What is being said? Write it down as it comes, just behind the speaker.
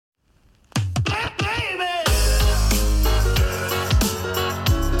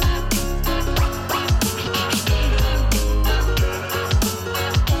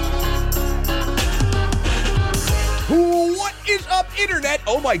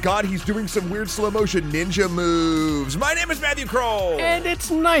my God, he's doing some weird slow motion ninja moves. My name is Matthew Kroll. And it's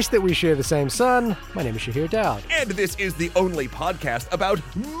nice that we share the same sun. My name is Shahir Dowd. And this is the only podcast about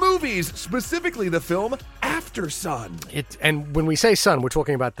movies, specifically the film Aftersun. And when we say sun, we're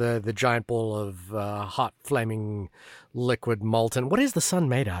talking about the giant ball of hot, flaming liquid molten. What is the sun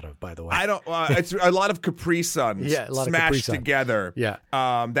made out of, by the way? I don't. It's a lot of Capri Suns smashed together. Yeah.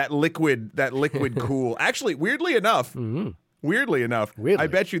 That liquid cool. Actually, weirdly enough. Weirdly enough, I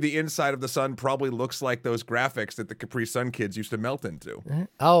bet you the inside of the sun probably looks like those graphics that the Capri Sun kids used to melt into.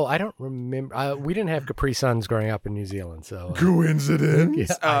 Oh, I don't remember. We didn't have Capri Suns growing up in New Zealand, so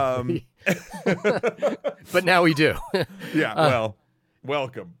coincidence. But now we do. Yeah.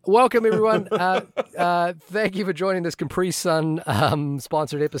 Well, welcome, everyone. Thank you for joining this Capri Sun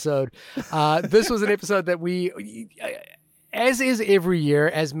sponsored episode. This was an episode that we. As is every year,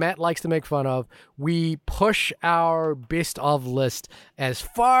 as Matt likes to make fun of, we push our best of list as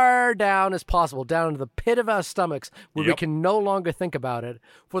far down as possible, down into the pit of our stomachs where we can no longer think about it,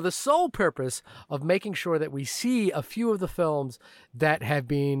 for the sole purpose of making sure that we see a few of the films that have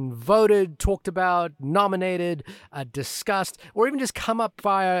been voted, talked about, nominated, discussed, or even just come up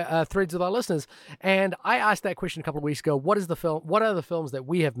via threads with our listeners. And I asked that question a couple of weeks ago. What are the films that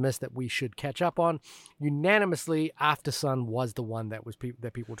we have missed that we should catch up on? Unanimously, Aftersun was the one that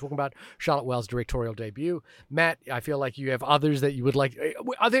people were talking about. Charlotte Wells' directorial debut. Matt, I feel like you have others that you would like.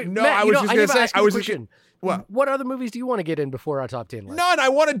 Are there, no, Matt, I was just going to say. I was question. What other movies do you want to get in before our top 10 list? None. I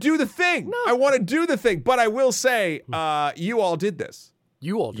want to do the thing. But I will say, you all did this.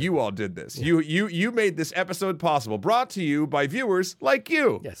 You all did this. Yeah. You made this episode possible. Brought to you by viewers like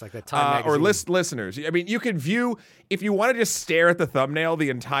you. Yes, like that Time magazine. Or listeners. I mean, you can view, if you want to just stare at the thumbnail the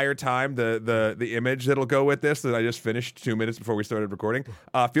entire time, the image that'll go with this that I just finished 2 minutes before we started recording,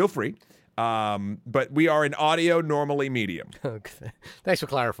 feel free. But we are an audio normally medium. Okay. Thanks for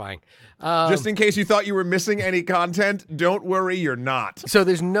clarifying. Just in case you thought you were missing any content, don't worry, you're not. So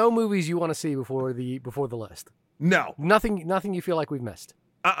there's no movies you want to see before the list? No. Nothing you feel like we've missed?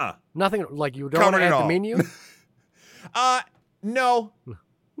 Nothing like you don't want to add the menu? No.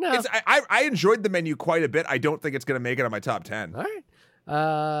 No. I enjoyed the menu quite a bit. I don't think it's going to make it on my top 10. All right.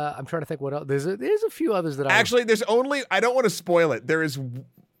 I'm trying to think what else. There's a few others that there's only, I don't want to spoil it. There is, we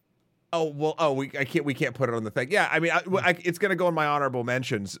can't put it on the thing. Yeah, I mean, it's going to go in my honorable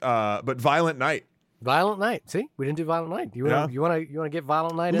mentions, but Violent Night. Violent Night. See, we didn't do Violent Night. You want to get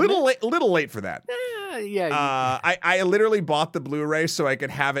Violent Night? Little late for that. Yeah. I literally bought the Blu-ray so I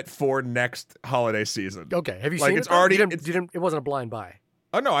could have it for next holiday season. Okay. Have you seen it? It's already. It wasn't a blind buy.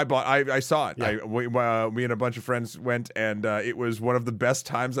 Oh no, I saw it. Yeah. Me and a bunch of friends went, and it was one of the best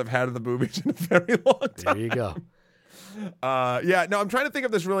times I've had at the movies in a very long time. There you go. I'm trying to think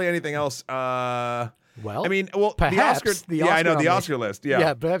if there's really anything else. Well, I mean, perhaps the Oscar. I know the Oscar list.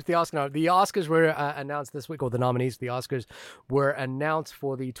 Yeah, perhaps the Oscar. The Oscars were announced this week, or the nominees for the Oscars were announced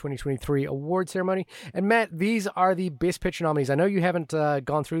for the 2023 award ceremony. And Matt, these are the Best Picture nominees. I know you haven't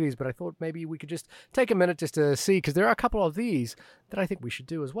gone through these, but I thought maybe we could just take a minute just to see, because there are a couple of these that I think we should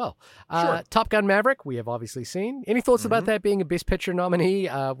do as well. Sure. Top Gun Maverick, we have obviously seen. Any thoughts about that being a Best Picture nominee?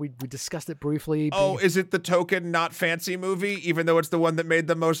 We discussed it briefly. Oh, is it the token not fancy movie, even though it's the one that made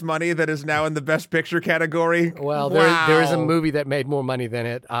the most money that is now in the Best Picture category? Well, there is a movie that made more money than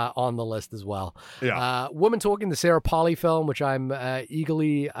it on the list as well. Yeah. Woman Talking, the Sarah Polley film, which I'm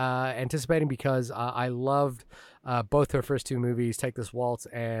eagerly anticipating because I loved both her first two movies, Take This Waltz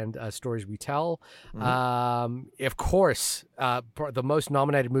and Stories We Tell. Of course, the most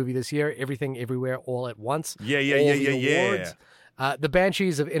nominated movie this year, Everything Everywhere All at Once. Yeah. The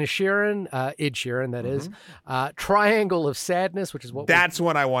Banshees of Inisherin, Ed Sheeran, that is. Triangle of Sadness, which is that's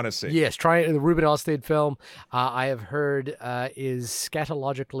what I want to see. Yes, the Ruben Östlund film, I have heard is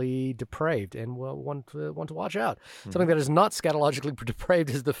scatologically depraved and want to watch out. Something that is not scatologically depraved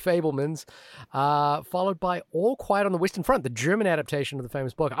is The Fabelmans, followed by All Quiet on the Western Front, the German adaptation of the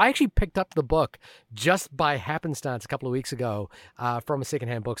famous book. I actually picked up the book just by happenstance a couple of weeks ago from a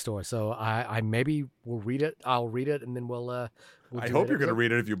secondhand bookstore. So I maybe will read it. I'll read it, and then we'll I hope you're going to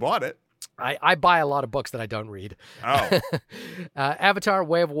read it if you bought it. I buy a lot of books that I don't read. Oh. Avatar,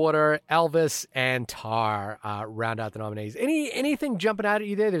 Way of Water, Elvis, and Tar round out the nominees. Anything jumping out at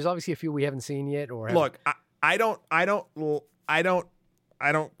you there? There's obviously a few we haven't seen yet. Look, I don't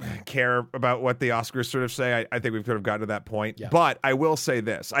care about what the Oscars sort of say. I think we've sort of gotten to that point. Yeah. But I will say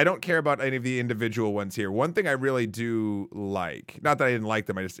this. I don't care about any of the individual ones here. One thing I really do like, not that I didn't like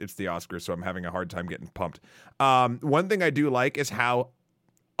them, it's the Oscars, so I'm having a hard time getting pumped. One thing I do like is how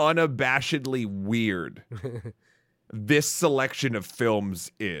unabashedly weird this selection of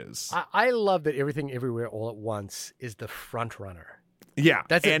films is. I love that Everything Everywhere All at Once is the front runner. Yeah,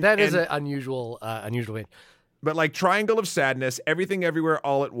 that is an unusual win. But like Triangle of Sadness, Everything Everywhere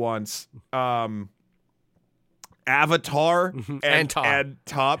All at Once, Avatar and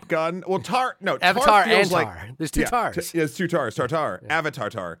Top Gun. Well, Avatar Tar feels and Tar. There's two Tars. There's two Tars. Tartar. Yeah. Avatar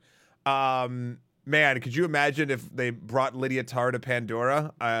Tar. Man, could you imagine if they brought Lydia Tarr to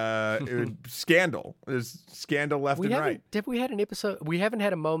Pandora? It would scandal. There's scandal left and right. Have we had an episode? We haven't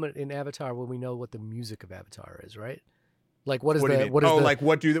had a moment in Avatar when we know what the music of Avatar is, right? Like what do the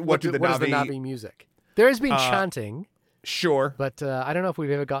Na'vi music? There has been chanting, sure, but I don't know if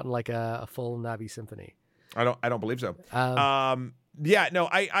we've ever gotten like a full Na'vi symphony. I don't believe so. Yeah, no,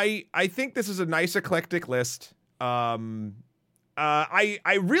 I think this is a nice eclectic list. I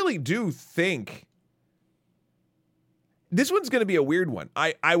really do think this one's going to be a weird one.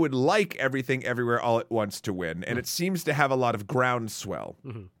 I would like Everything Everywhere All at Once to win, and it seems to have a lot of groundswell.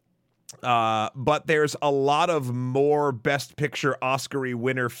 Mm-hmm. But there's a lot of more Best Picture Oscar-y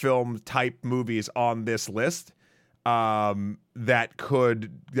winner film type movies on this list that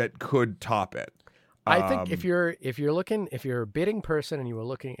could top it. I think if you're a betting person and you were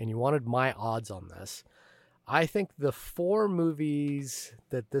looking and you wanted my odds on this, I think the 4 movies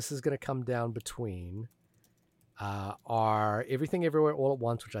that this is going to come down between are Everything Everywhere All at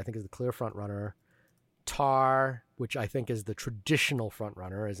Once, which I think is the clear front runner, Tar, which I think is the traditional front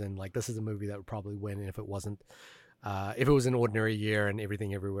runner, as in like this is a movie that would probably win if it wasn't if it was an ordinary year and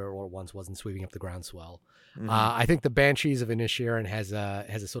Everything Everywhere All at Once wasn't sweeping up the groundswell. Mm-hmm. I think the Banshees of Inisherin has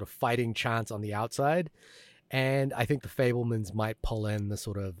a sort of fighting chance on the outside, and I think the Fabelmans might pull in the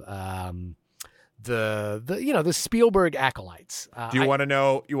sort of the Spielberg acolytes. Do you want to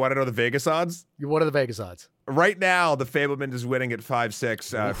know? You want to know the Vegas odds? What are the Vegas odds? Right now, the Fabelman is winning at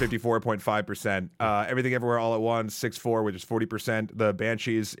 5.6, 54.5%. Everything Everywhere All at Once, 6.4, which is 40%. The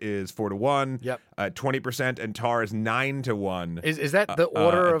Banshees is 4-1. Yep. 20%, and Tar is 9-1. Is that the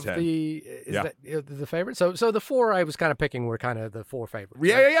order of 10. the favorite? So the 4 I was kind of picking were kind of the 4 favorites.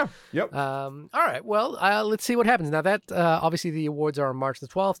 Yeah. Yep. All right. Well, let's see what happens. Now that obviously the awards are on March the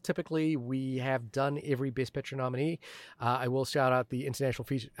 12th. Typically, we have done every Best Picture nominee. I will shout out the International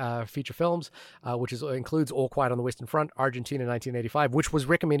Feature Films, which includes All Quiet on the Western Front, Argentina 1985, which was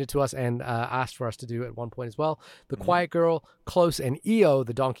recommended to us and asked for us to do at one point as well. The Quiet Girl, Close, and EO,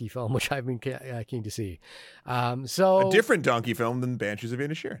 the donkey film, which I've been keen to see. So a different donkey film than Banshees of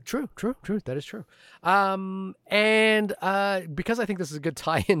Inisherin. True. That is true. And because I think this is a good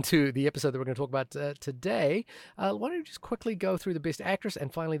tie-in to the episode that we're going to talk about today, why don't you just quickly go through the Best Actress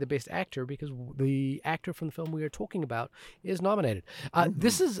and finally the Best Actor, because the actor from the film we are talking about is nominated.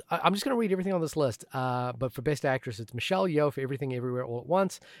 This is, I'm just going to read everything on this list, but for Best Actress, it's Michelle Yeoh for Everything Everywhere All at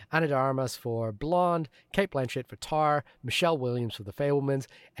Once, Ana de Armas for Blonde, Cate Blanchett for Tar, Michelle Williams for The Fabelmans,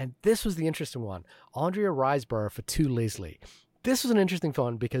 and this was the interesting one, Andrea Riseborough for To Leslie. This was an interesting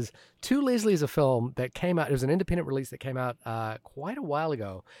film because To Leslie is a film that came out, it was an independent release that came out quite a while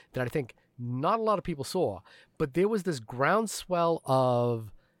ago that I think not a lot of people saw, but there was this groundswell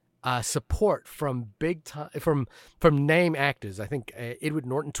of support from big time from name actors. I think Edward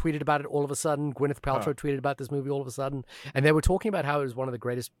Norton tweeted about it all of a sudden. Gwyneth Paltrow tweeted about this movie all of a sudden, and they were talking about how it was one of the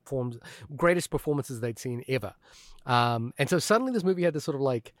greatest performances they'd seen ever. And so suddenly this movie had this sort of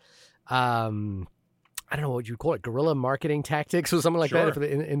like I don't know what you'd call it, guerrilla marketing tactics or something like that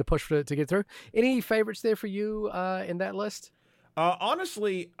in the push to get through. Any favorites there for you in that list?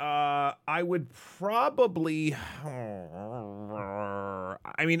 Honestly, I would probably.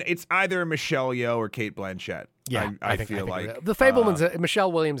 I mean, it's either Michelle Yeoh or Cate Blanchett. Yeah, I feel like the Fabelmans.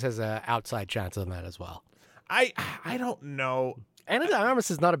 Michelle Williams has an outside chance on that as well. I don't know. Ana de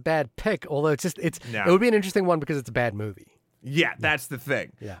Armas is not a bad pick, although it would be an interesting one because it's a bad movie. Yeah, that's the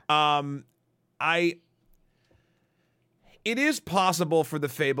thing. Yeah. It is possible for the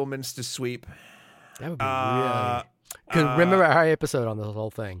Fabelmans to sweep. That would be really. Because remember our episode on this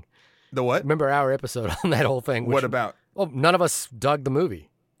whole thing. The what? Remember our episode on that whole thing. What about? Well, none of us dug the movie.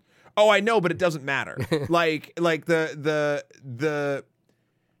 Oh, I know, but it doesn't matter. like this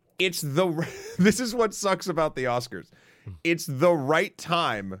is what sucks about the Oscars. It's the right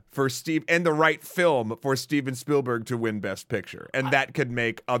time for and the right film for Steven Spielberg to win Best Picture, and that could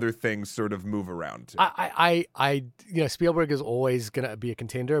make other things sort of move around too. Spielberg is always going to be a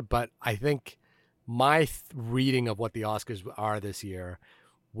contender, but I think my reading of what the Oscars are this year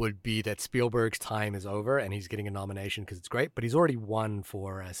would be that Spielberg's time is over and he's getting a nomination because it's great, but he's already won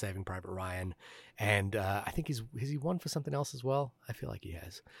for Saving Private Ryan, and I think has he won for something else as well? I feel like he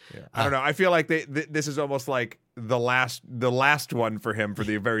has. Yeah. I don't know. I feel like this is almost like the last one for him for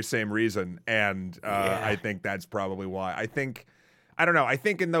the very same reason, and I think that's probably why. I don't know. I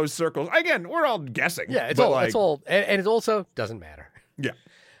think in those circles, again, we're all guessing. Yeah, it's all, and it also doesn't matter. Yeah.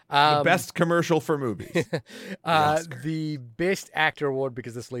 The best commercial for movies. The Best Actor Award,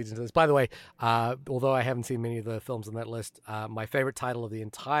 because this leads into this. By the way, although I haven't seen many of the films on that list, my favorite title of the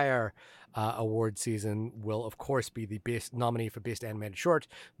entire award season will, of course, be the best nominee for Best Animated Short,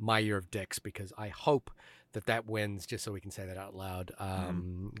 My Year of Dicks, because I hope that wins, just so we can say that out loud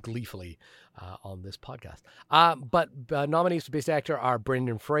gleefully on this podcast. But nominees for Best Actor are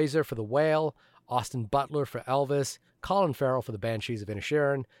Brendan Fraser for The Whale, Austin Butler for Elvis, Colin Farrell for The Banshees of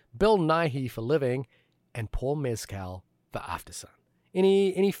Inisherin, Bill Nighy for Living, and Paul Mescal for Aftersun.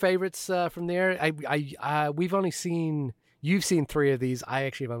 Any favorites from there? You've seen 3 of these. I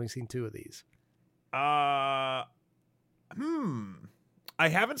actually have only seen 2 of these. I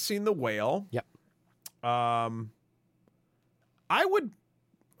haven't seen The Whale. Yep. I would.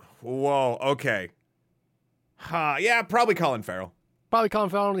 Whoa. Okay. Yeah, probably Colin Farrell. Probably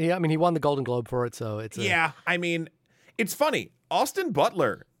Colin Farrell. Yeah, I mean, he won the Golden Globe for it, so it's. Yeah, I mean, it's funny. Austin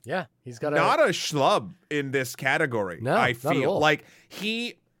Butler. Yeah, he's got not a schlub in this category. No, I not at all. like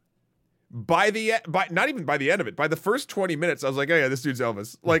he. Not even by the end of it, by the first 20 minutes, I was like, oh yeah, this dude's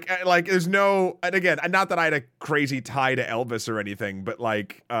Elvis. Like there's no, and again, not that I had a crazy tie to Elvis or anything, but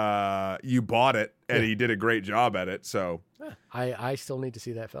like, you bought it and he did a great job at it. So I still need to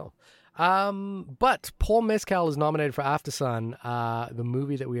see that film. But Paul Mescal is nominated for Aftersun, the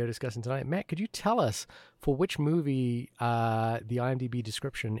movie that we are discussing tonight. Matt, could you tell us for which movie the IMDb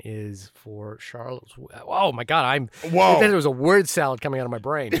description is for Charlotte? Oh my God, there was a word salad coming out of my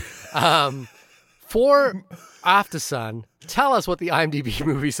brain. For Aftersun, tell us what the IMDb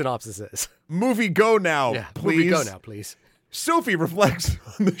movie synopsis is. Movie go now, please. Movie go now, please. Sophie reflects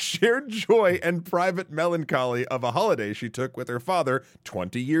on the shared joy and private melancholy of a holiday she took with her father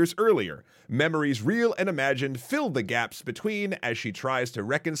 20 years earlier. Memories real and imagined fill the gaps between as she tries to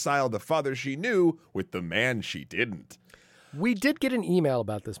reconcile the father she knew with the man she didn't. We did get an email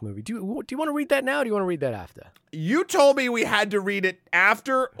about this movie. Do you want to read that now or do you want to read that after? You told me we had to read it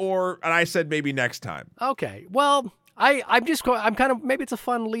after, and I said maybe next time. Okay. Well, I'm kind of, maybe it's a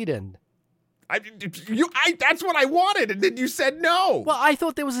fun lead-in. That's what I wanted, and then you said no. Well, I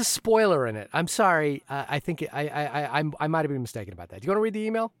thought there was a spoiler in it. I'm sorry. I think I might have been mistaken about that. Do you want to read the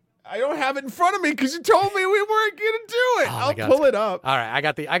email? I don't have it in front of me because you told me we weren't going to do it. I'll pull it up. All right, I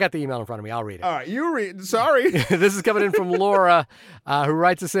got the email in front of me. I'll read it. All right, you read. Sorry. This is coming in from Laura, who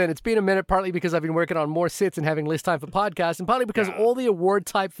writes us in. It's been a minute, partly because I've been working on more sets and having less time for podcasts, and partly because all the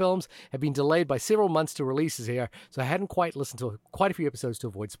award-type films have been delayed by several months to releases here, so I hadn't quite listened to quite a few episodes to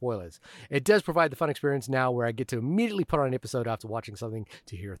avoid spoilers. It does provide the fun experience now where I get to immediately put on an episode after watching something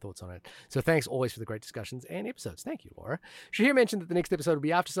to hear your thoughts on it. So thanks always for the great discussions and episodes. Thank you, Laura. Shahir mentioned that the next episode will be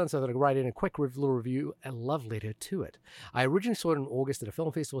Aftersun, so that I can write in a quick little review and love letter to it. I originally saw it in August at a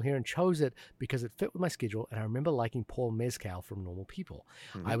film festival here and chose it because it fit with my schedule, and I remember liking Paul Mescal from Normal People.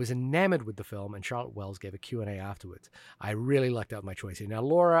 Mm-hmm. I was enamored with the film, and Charlotte Wells gave a Q&A afterwards. I really lucked out my choice here. Now,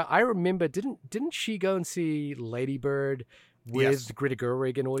 Laura, I remember, didn't she go and see Lady Bird with Greta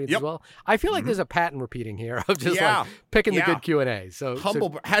Gerwig and audience as well? I feel like there's a pattern repeating here of just like picking the good Q&A. So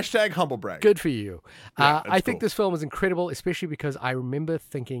hashtag humble brag. Good for you. Yeah, I think this film is incredible, especially because I remember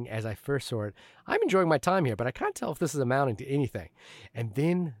thinking as I first saw it, I'm enjoying my time here, but I can't tell if this is amounting to anything. And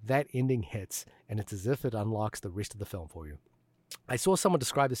then that ending hits, and it's as if it unlocks the rest of the film for you. I saw someone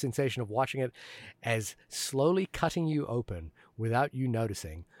describe the sensation of watching it as slowly cutting you open without you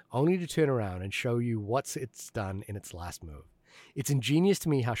noticing, only to turn around and show you what it's done in its last move. It's ingenious to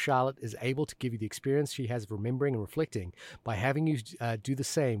me how Charlotte is able to give you the experience she has of remembering and reflecting by having you do the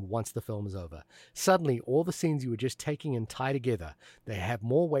same once the film is over. Suddenly, all the scenes you were just taking and tie together, they have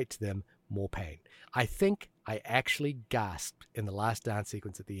more weight to them, more pain. I think I actually gasped in the last dance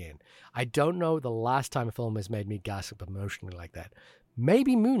sequence at the end. I don't know the last time a film has made me gasp emotionally like that.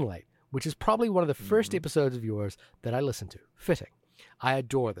 Maybe Moonlight, which is probably one of the first episodes of yours that I listened to. Fitting. I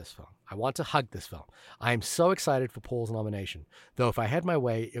adore this film. I want to hug this film. I am so excited for Paul's nomination, though if I had my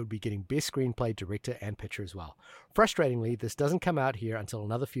way, it would be getting Best Screenplay, Director, and Picture as well. Frustratingly, this doesn't come out here until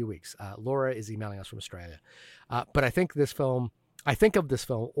another few weeks. Laura is emailing us from Australia. But I think of this film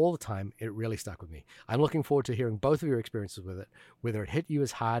all the time. It really stuck with me. I'm looking forward to hearing both of your experiences with it, whether it hit you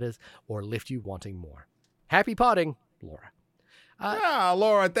as hard as or left you wanting more. Happy potting, Laura.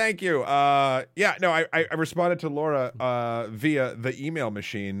 Laura, thank you. I responded to Laura via the email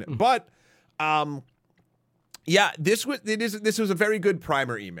machine, but this was a very good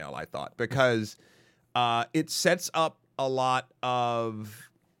primer email, I thought, because it sets up a lot of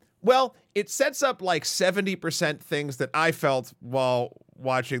it sets up like 70% things that I felt while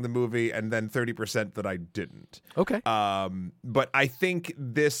watching the movie, and then 30% that I didn't. Okay. But I think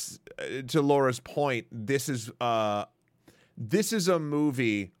this, to Laura's point, this is this is a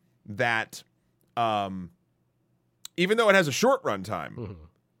movie that, even though it has a short runtime, Mm-hmm.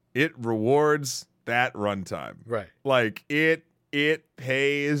 it rewards that runtime. Right. Like it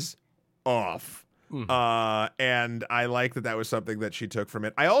pays off. Mm-hmm. And I like that was something that she took from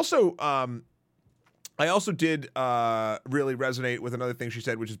it. I also did really resonate with another thing she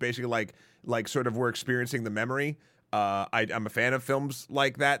said, which is basically like sort of we're experiencing the memory. I'm a fan of films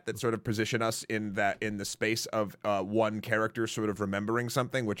like that sort of position us in the space of one character sort of remembering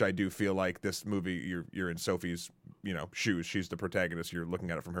something, which I do feel like this movie. You're in Sophie's shoes. She's the protagonist. You're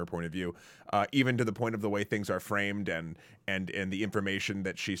looking at it from her point of view, even to the point of the way things are framed and the information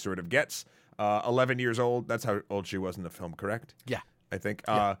that she sort of gets. 11 years old. That's how old she was in the film, correct? Yeah, I think.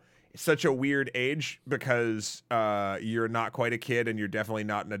 Yeah. Such a weird age because you're not quite a kid and you're definitely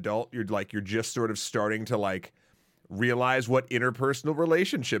not an adult. You're just sort of starting to like realize what interpersonal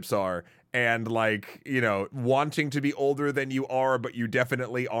relationships are and wanting to be older than you are, but you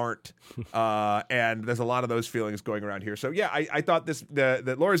definitely aren't. And there's a lot of those feelings going around here. So yeah, I thought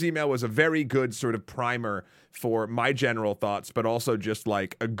that Laura's email was a very good sort of primer for my general thoughts, but also just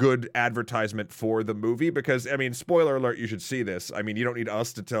like a good advertisement for the movie because, I mean, spoiler alert, you should see this. I mean, you don't need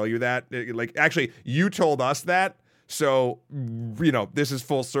us to tell you that. Actually, you told us that. So, this is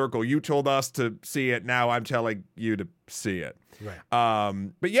full circle. You told us to see it. Now I'm telling you to see it. Right.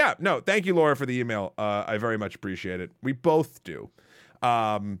 But yeah, no, thank you, Laura, for the email. I very much appreciate it. We both do.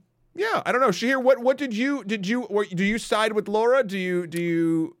 Yeah, I don't know. Shahir, what did you do you side with Laura? Do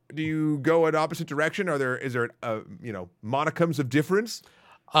you go in opposite direction? Is there monicums of difference?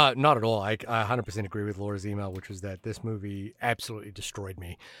 Not at all. I 100% agree with Laura's email, which was that this movie absolutely destroyed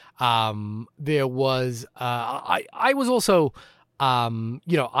me. There was, I was also,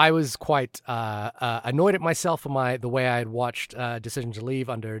 I was quite annoyed at myself for the way I had watched Decision to Leave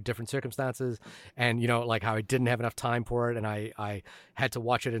under different circumstances, and like how I didn't have enough time for it, and I had to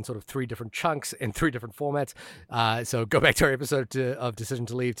watch it in sort of 3 different chunks in 3 different formats. So go back to our episode of Decision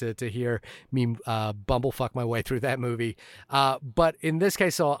to Leave to hear me bumblefuck my way through that movie. But in this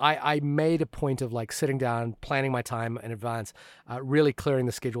case, so I made a point of like sitting down, planning my time in advance, really clearing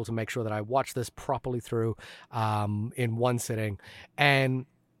the schedule to make sure that I watched this properly through in one sitting. And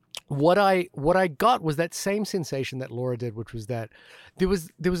what I got was that same sensation that Laura did, which was that there was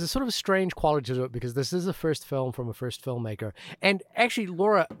a sort of a strange quality to it because this is a first film from a first filmmaker. And actually,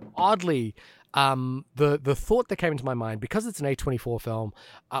 Laura, oddly, the thought that came into my mind, because it's an A24 film,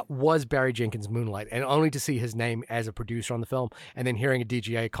 was Barry Jenkins' Moonlight, and only to see his name as a producer on the film, and then hearing a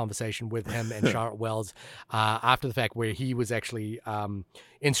DGA conversation with him and Charlotte Wells after the fact, where he was actually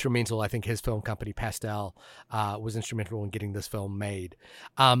instrumental. I think his film company Pastel was instrumental in getting this film made,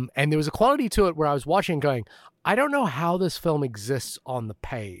 and there was a quality to it where I was watching and going, I don't know how this film exists on the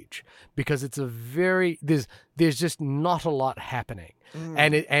page, because it's there's just not a lot happening.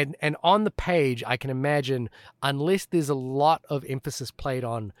 And on the page, I can imagine, unless there's a lot of emphasis played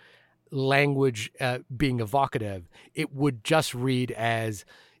on language being evocative, it would just read as,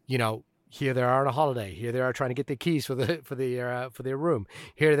 here they are on a holiday. Here they are trying to get their keys for their room.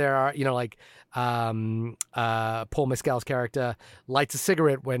 Here they are, Paul Mescal's character lights a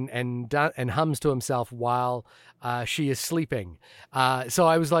cigarette and hums to himself while she is sleeping. So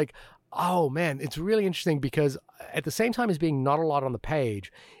I was like, oh man, it's really interesting because at the same time as being not a lot on the page,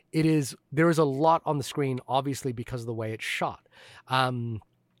 there is a lot on the screen, obviously because of the way it's shot.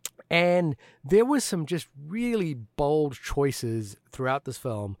 And there was some just really bold choices throughout this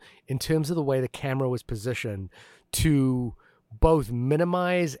film in terms of the way the camera was positioned to both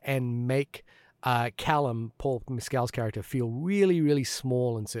minimize and make Callum, Paul Mescal's character, feel really, really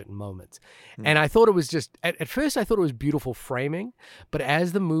small in certain moments. And I thought it was just, at first I thought it was beautiful framing, but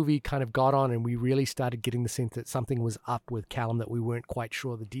as the movie kind of got on and we really started getting the sense that something was up with Callum that we weren't quite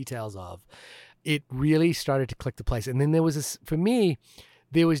sure the details of, it really started to click to place. And then there was this, for me,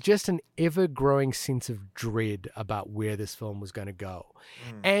 there was just an ever-growing sense of dread about where this film was going to go.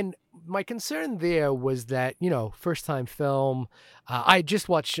 And my concern there was that, first-time film. I just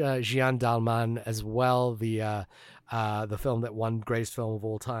watched Gian Dalman as well, the film that won greatest film of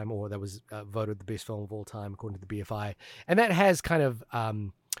all time, or that was voted the best film of all time according to the BFI. And that has kind of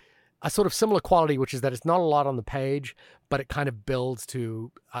a sort of similar quality, which is that it's not a lot on the page, but it kind of builds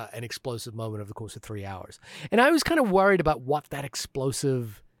to an explosive moment over the course of 3 hours. And I was kind of worried about what that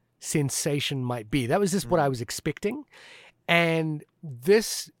explosive sensation might be. That was just what I was expecting. And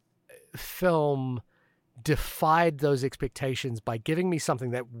this film defied those expectations by giving me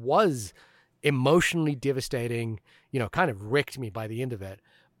something that was emotionally devastating, kind of wrecked me by the end of it,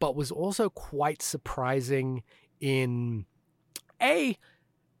 but was also quite surprising in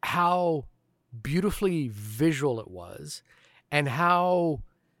how beautifully visual it was, and how,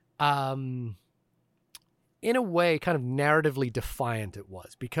 in a way, kind of narratively defiant it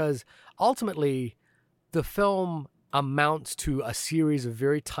was, because ultimately the film amounts to a series of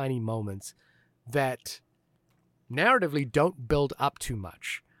very tiny moments that narratively don't build up too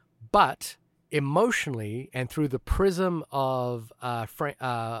much, but emotionally and through the prism of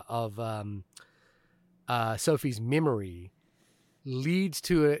Sophie's memory leads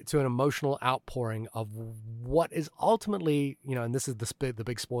to an emotional outpouring of what is ultimately, and this is the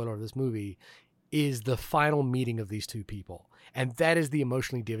big spoiler of this movie, is the final meeting of these two people. And that is the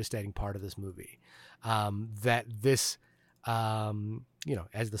emotionally devastating part of this movie. That this,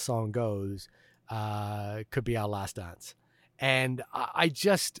 as the song goes, could be our last dance. And I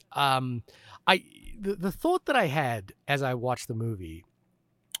just, the thought that I had as I watched the movie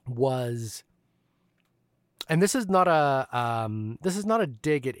was, and this is not a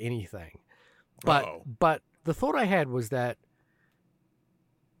dig at anything, but the thought I had was that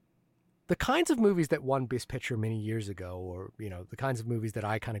the kinds of movies that won Best Picture many years ago, or the kinds of movies that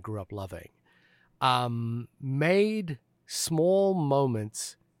I kind of grew up loving, made small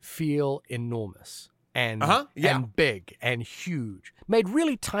moments feel enormous and big and huge. Made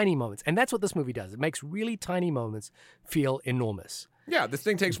really tiny moments, and that's what this movie does. It makes really tiny moments feel enormous. Yeah, this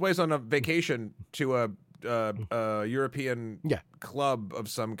thing takes place on a vacation to a European club of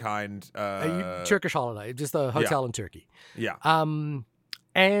some kind. A Turkish holiday, just a hotel in Turkey. Yeah.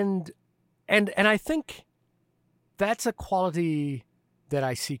 And I think that's a quality that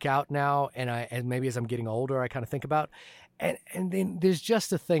I seek out now, and maybe as I'm getting older, I kind of think about. And then there's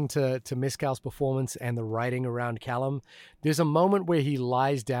just a thing to Mescal's performance and the writing around Callum. There's a moment where he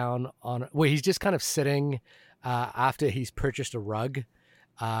lies down where he's just kind of sitting after he's purchased a rug,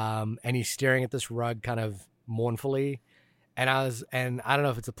 and he's staring at this rug kind of mournfully. And I don't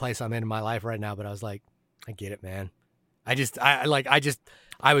know if it's a place I'm in my life right now, but I was like, I get it, man. I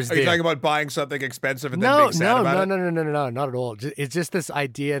was Are you there. talking about buying something expensive and then being sad about it? No, not at all. It's just this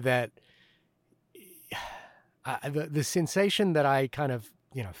idea that the sensation that I kind of,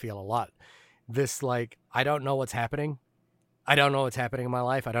 feel a lot. This, like, I don't know what's happening. I don't know what's happening in my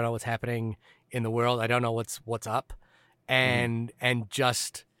life. I don't know what's happening in the world. I don't know what's up. And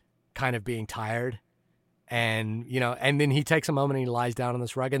just kind of being tired. And, and then he takes a moment and he lies down on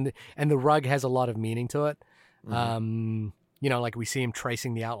this rug, and the rug has a lot of meaning to it. Like we see him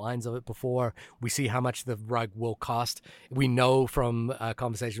tracing the outlines of it before. We see how much the rug will cost. We know from a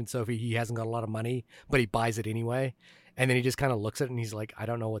conversation with Sophie, he hasn't got a lot of money, but he buys it anyway. And then he just kind of looks at it and he's like, I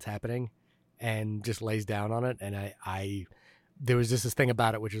don't know what's happening, and just lays down on it. And there was just this thing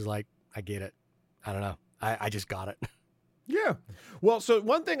about it, which is like, I get it. I don't know. I just got it. Yeah. Well, so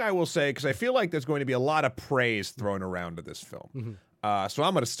one thing I will say, because I feel like there's going to be a lot of praise thrown around to this film. Mm-hmm. So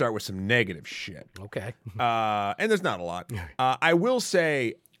I'm going to start with some negative shit. Okay. And there's not a lot. I will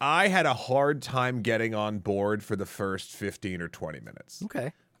say I had a hard time getting on board for the first 15 or 20 minutes.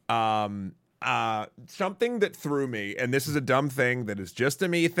 Okay. Something that threw me, and this is a dumb thing that is just a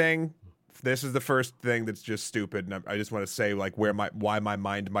me thing. This is the first thing that's just stupid, and I just want to say like why my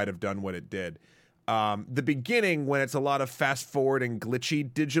mind might have done what it did. The beginning, when it's a lot of fast forward and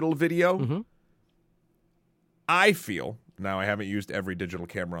glitchy digital video, mm-hmm. I feel, now I haven't used every digital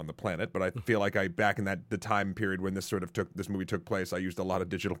camera on the planet, but I feel like back in the time period when this movie took place, I used a lot of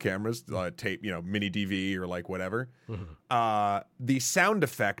digital cameras, tape, mini DV or like whatever. Mm-hmm. The sound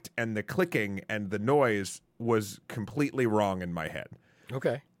effect and the clicking and the noise was completely wrong in my head.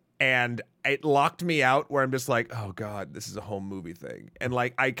 Okay. And it locked me out where I'm just like, oh God, this is a home movie thing. And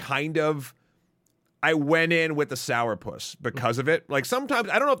like, I went in with a sourpuss because of it. Like sometimes,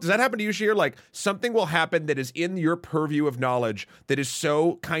 I don't know, does that happen to you, Sheer? Like something will happen that is in your purview of knowledge that is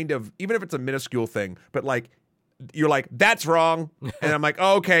so kind of, even if it's a minuscule thing, but like, you're like, that's wrong. And I'm like,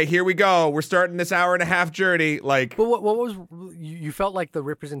 oh, okay, here we go. We're starting this hour-and-a-half journey. Like, but what was, you felt like the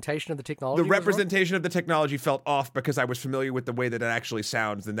representation of the technology? The representation of the technology felt off because I was familiar with the way that it actually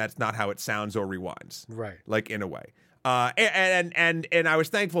sounds, and that's not how it sounds or rewinds. Right. Like in a way. And I was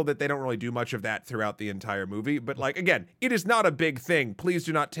thankful that they don't really do much of that throughout the entire movie. But like, again, it is not a big thing. Please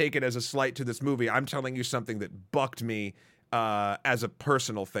do not take it as a slight to this movie. I'm telling you something that bucked me as a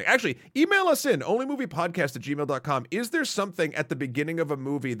personal thing. Actually, email us in onlymoviepodcast@gmail.com. Is there something at the beginning of a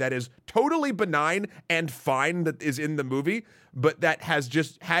movie that is totally benign and fine that is in the movie, but that has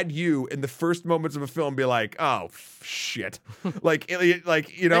just had you in the first moments of a film be like, oh shit,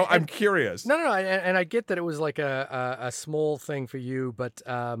 I'm curious. No, and I get that it was like a small thing for you, but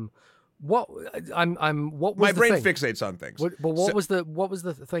what was my brain thing? fixates on things. What was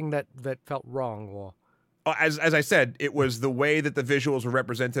the thing that felt wrong? Or as I said, it was the way that the visuals were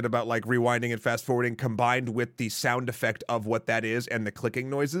represented about like rewinding and fast forwarding combined with the sound effect of what that is and the clicking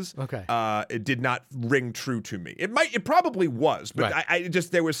noises. Okay. It did not ring true to me. It probably was, but Right. I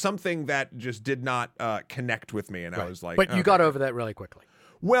just, there was something that just did not connect with me. And I was like, but you okay. got over that really quickly.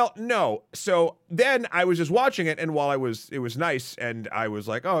 Well, no. So then I was just watching it, and while it was nice, and I was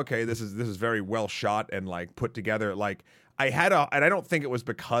like, oh, okay, this is very well shot and like put together. Like and I don't think it was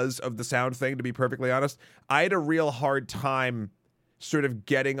because of the sound thing, to be perfectly honest. I had a real hard time sort of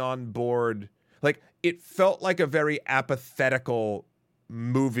getting on board. Like, it felt like a very apathetical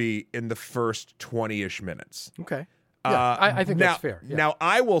movie in the first 20-ish minutes. Okay. Yeah, I think that's fair. Yeah. Now,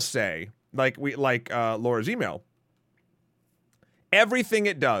 I will say, like Laura's email, everything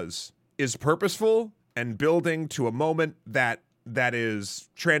it does is purposeful and building to a moment that is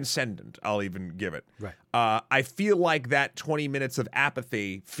transcendent, I'll even give it. Right. I feel like that 20 minutes of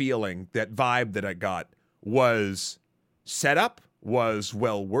apathy feeling, that vibe that I got, was set up, was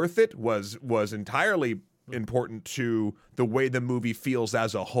well worth it, was entirely important to the way the movie feels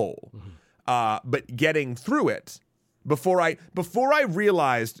as a whole. Mm-hmm. But getting through it, before I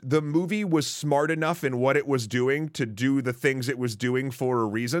realized the movie was smart enough in what it was doing to do the things it was doing for a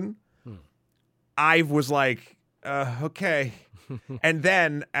reason, I was like, okay. And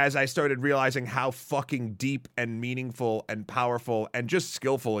then as I started realizing how fucking deep and meaningful and powerful and just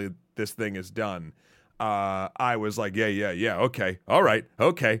skillfully this thing is done, I was like, yeah, okay, all right,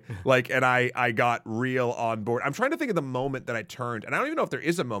 okay. Like, and I got real on board. I'm trying to think of the moment that I turned, and I don't even know if there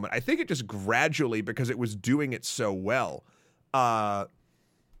is a moment. I think it just gradually, because it was doing it so well,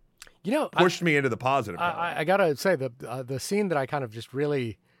 pushed me into the positive. I gotta say, the scene that I kind of just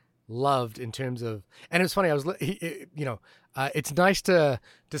really loved in terms of, and it was funny, it's nice to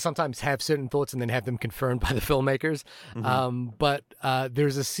sometimes have certain thoughts and then have them confirmed by the filmmakers. Mm-hmm. But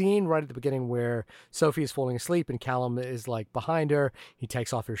there's a scene right at the beginning where Sophie is falling asleep and Callum is like behind her. He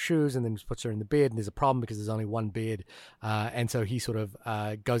takes off her shoes and then puts her in the bed, and there's a problem because there's only one bed. And so he sort of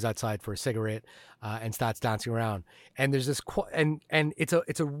goes outside for a cigarette and starts dancing around. And there's this and it's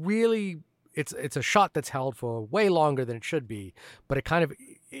a shot that's held for way longer than it should be, but it kind of,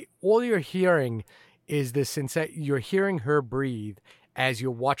 all you're hearing is this you're hearing her breathe as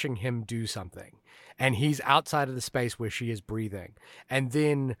you're watching him do something, and he's outside of the space where she is breathing, and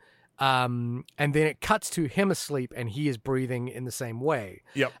then it cuts to him asleep and he is breathing in the same way.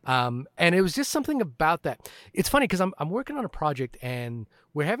 Yep. And it was just something about that. It's funny because I'm working on a project and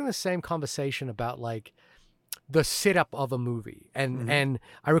we're having the same conversation about like the setup of a movie. And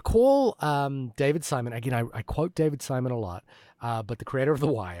I recall David Simon, again, I quote David Simon a lot, but the creator of The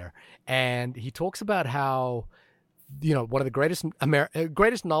Wire, and he talks about how, one of the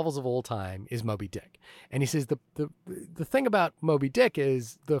greatest novels of all time is Moby Dick. And he says the thing about Moby Dick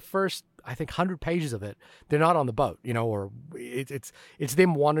is the first, I think, 100 pages of it, they're not on the boat, or it's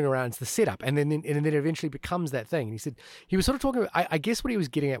them wandering around. It's the setup. And then it eventually becomes that thing. And he said, he was sort of talking about, I guess what he was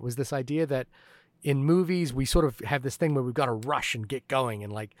getting at was this idea that in movies, we sort of have this thing where we've got to rush and get going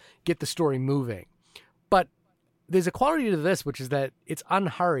and like get the story moving. But there's a quality to this, which is that it's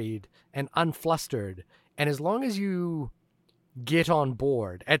unhurried and unflustered. And as long as you get on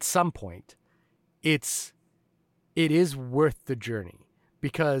board at some point, it is worth the journey,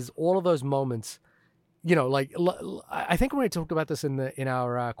 because all of those moments, like I think when we talked about this in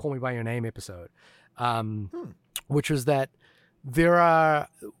our Call Me by Your Name episode, which was that there are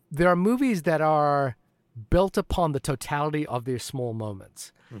movies that are built upon the totality of their small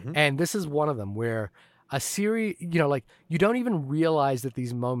moments. Mm-hmm. And this is one of them, where a series, like, you don't even realize that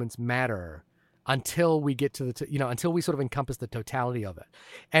these moments matter until we get to until we sort of encompass the totality of it.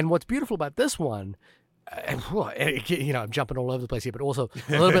 And what's beautiful about this one, I'm jumping all over the place here, but also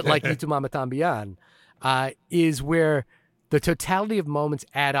a little bit like Itu Mama También, is where the totality of moments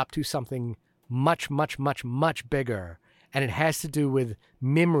add up to something much, much, much, much bigger. And it has to do with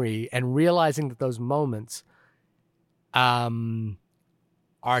memory and realizing that those moments are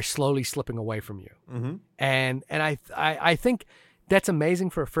slowly slipping away from you. Mm-hmm. And I think that's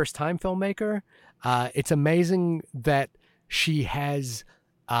amazing for a first-time filmmaker. It's amazing that she has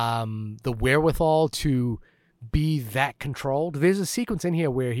the wherewithal to be that controlled. There's a sequence in here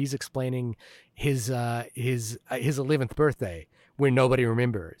where he's explaining his 11th birthday where nobody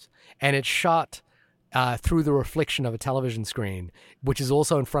remembers, and it's shot through the reflection of a television screen, which is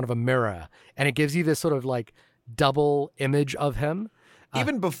also in front of a mirror. And it gives you this sort of like double image of him.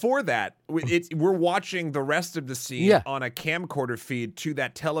 Even before that, we're watching the rest of the scene on a camcorder feed to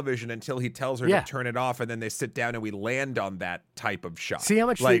that television until he tells her to turn it off, and then they sit down and we land on that type of shot. See how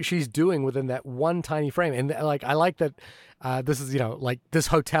much she's doing within that one tiny frame. And like, I like that this is, like, this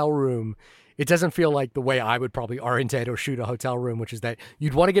hotel room It doesn't feel like the way I would probably orientate or shoot a hotel room, which is that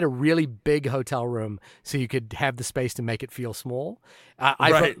you'd want to get a really big hotel room so you could have the space to make it feel small.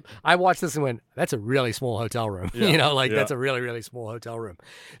 I watched this and went, that's a really small hotel room. Yeah. That's a really, really small hotel room.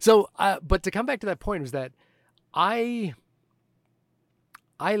 So, but to come back to that point was that I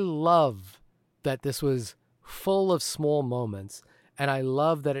love that this was full of small moments, and I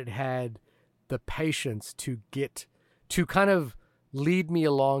love that it had the patience to kind of lead me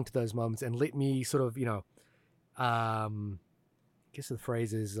along to those moments and let me sort of, I guess the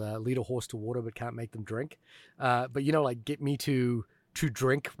phrase is lead a horse to water but can't make them drink. But, like get me to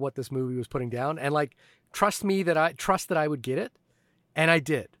drink what this movie was putting down and like trust that I would get it. And I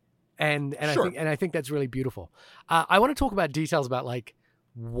did. And Sure. I think that's really beautiful. I want to talk about details about like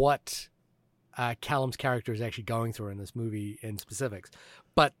what Callum's character is actually going through in this movie in specifics.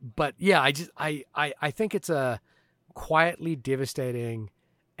 But yeah, I think it's a quietly devastating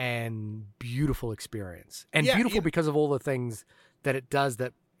and beautiful experience. And beautiful because of all the things that it does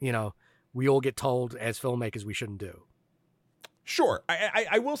that, we all get told as filmmakers we shouldn't do. Sure.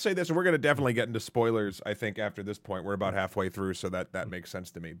 I will say this, and we're going to definitely get into spoilers, I think, after this point. We're about halfway through, so that makes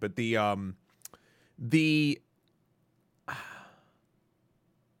sense to me. But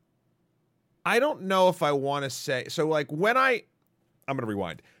I don't know if I want to say... So, like, I'm going to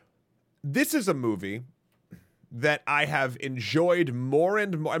rewind. This is a movie that I have enjoyed more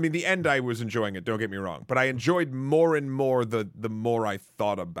and more. I mean, the end, I was enjoying it, don't get me wrong. But I enjoyed more and more the more I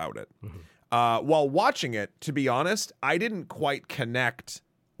thought about it. Mm-hmm. While watching it, to be honest, I didn't quite connect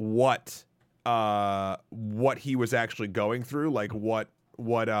what he was actually going through, like what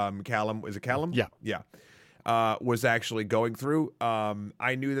Callum... Is it Callum? Yeah. Yeah. Was actually going through.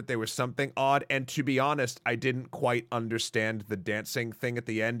 I knew that there was something odd, and to be honest, I didn't quite understand the dancing thing at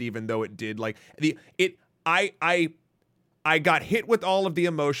the end, even though it did I got hit with all of the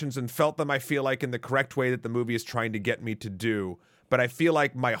emotions and felt them, I feel like, in the correct way that the movie is trying to get me to do. But I feel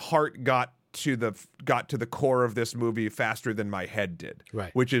like my heart got to the core of this movie faster than my head did,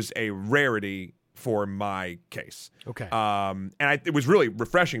 right? Which is a rarity for my case. Okay. It was really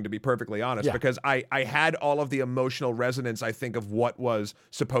refreshing, to be perfectly honest, Yeah. because I had all of the emotional resonance, I think, of what was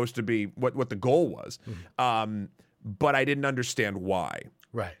supposed to be, what the goal was. Mm-hmm. But I didn't understand why.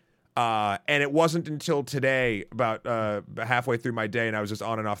 Right. And it wasn't until today, about halfway through my day, and I was just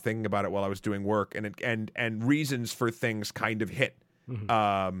on and off thinking about it while I was doing work, and reasons for things kind of hit.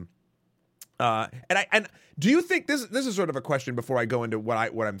 Mm-hmm. And do you think this is sort of a question before I go into what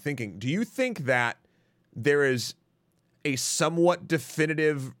I'm thinking? Do you think that there is a somewhat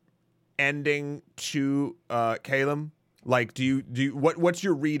definitive ending to Calum? Like, what's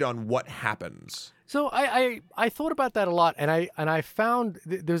your read on what happens? So I thought about that a lot, and I found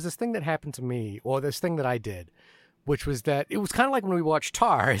there's this thing that happened to me, or this thing that I did, which was that it was kind of like when we watched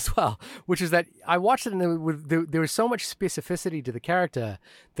Tar as well, which is that I watched it and there was so much specificity to the character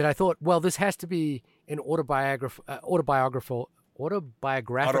that I thought, well, this has to be an autobiographical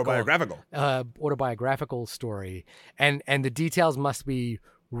story, and the details must be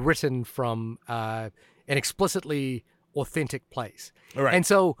written from an explicitly authentic place. All right. And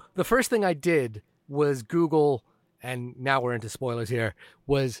so the first thing I did was Google, and now we're into spoilers here,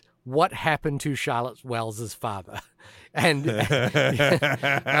 was what happened to Charlotte Wells's father. And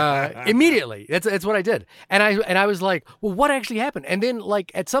immediately, that's what I did. And I was like, well, what actually happened? And then,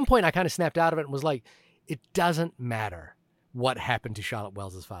 like, at some point I kind of snapped out of it and was like, it doesn't matter what happened to Charlotte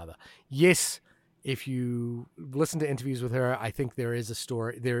Wells's father. Yes, if you listen to interviews with her, I think there is a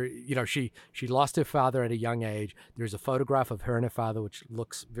story there. She lost her father at a young age. There's a photograph of her and her father, which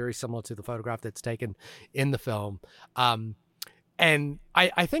looks very similar to the photograph that's taken in the film. And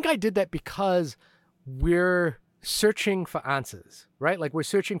I think I did that because we're searching for answers, right? Like, we're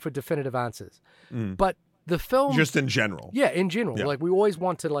searching for definitive answers. But the film... Just in general. Yeah, in general. Yeah. Like, we always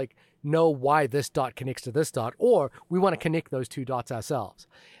want to, like, know why this dot connects to this dot, or we want to connect those two dots ourselves.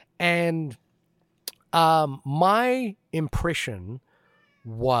 And my impression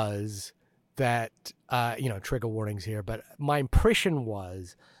was that, trigger warnings here, but my impression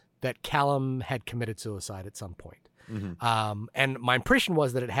was that Callum had committed suicide at some point. Mm-hmm. And my impression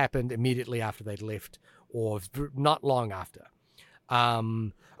was that it happened immediately after they'd left, or not long after.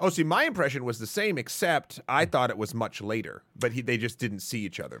 See, my impression was the same, except I thought it was much later, but they just didn't see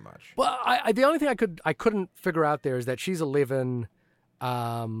each other much. Well, the only thing I couldn't figure out there is that she's 11.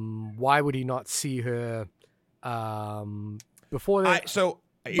 Why would he not see her before that?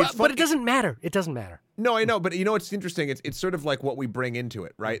 But it doesn't matter. It doesn't matter. No, I know, but it's interesting. It's sort of like what we bring into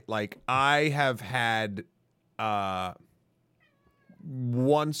it, right? Like, I have had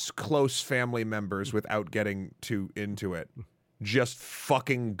once close family members, without getting too into it, just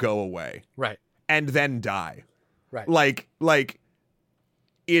fucking go away. Right. And then die. Right. Like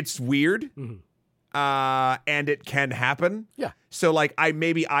it's weird. Mm-hmm. And it can happen. Yeah. So like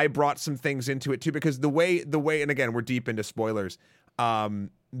I brought some things into it too, because the way and again we're deep into spoilers.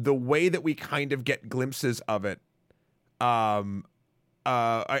 The way that we kind of get glimpses of it,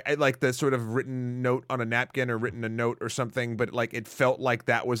 I like the sort of written note on a napkin or written a note or something, but like it felt like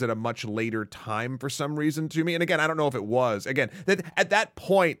that was at a much later time for some reason to me. And again, I don't know if it was. Again, that at that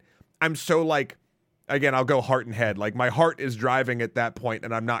point, I'm so like, again, I'll go heart and head. Like my heart is driving at that point,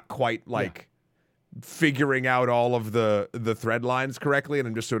 and I'm not quite like figuring out all of the thread lines correctly, and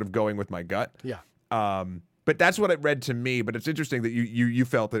I'm just sort of going with my gut. Yeah. But that's what it read to me. But it's interesting that you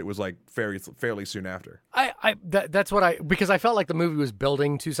felt that it was like fairly soon after. That's what because I felt like the movie was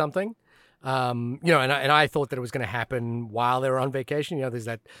building to something, and I thought that it was going to happen while they were on vacation. There's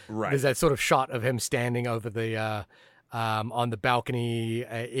that sort of shot of him standing over the on the balcony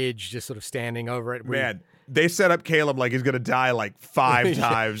edge, just sort of standing over it. Man, they set up Caleb like he's going to die like 5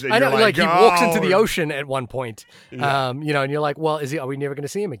 times. And I know, you're like he walks into the "Oh." ocean at one point, and you're like, well, are we never going to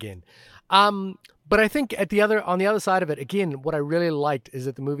see him again? But I think on the other side of it, again, what I really liked is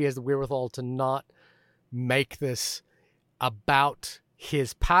that the movie has the wherewithal to not make this about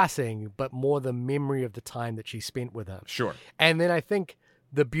his passing, but more the memory of the time that she spent with him. Sure. And then I think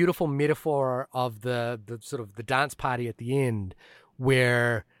the beautiful metaphor of the sort of the dance party at the end,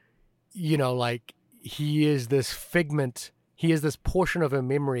 where, like he is this figment, he is this portion of her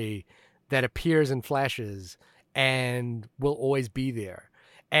memory that appears in flashes and will always be there.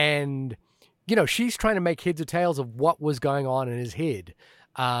 And she's trying to make heads or tails of what was going on in his head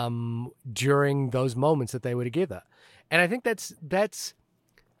during those moments that they were together. And I think that's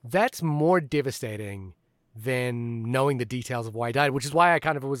more devastating than knowing the details of why he died, which is why I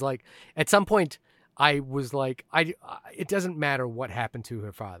kind of was like, at some point, I was like, it doesn't matter what happened to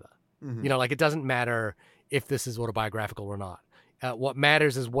her father. Mm-hmm. Like it doesn't matter if this is autobiographical or not. What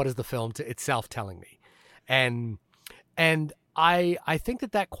matters is what is the film itself telling me. And I think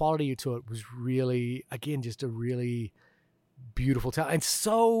that quality to it was really, again, just a really beautiful tale, and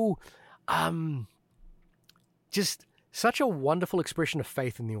so just such a wonderful expression of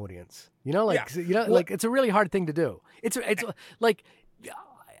faith in the audience. Like it's a really hard thing to do. It's like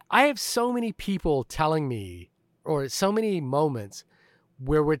I have so many people telling me, or so many moments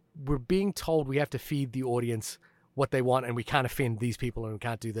where we're being told we have to feed the audience what they want, and we can't offend these people, and we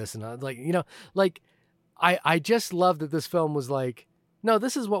can't do this, and I just love that this film was like, no,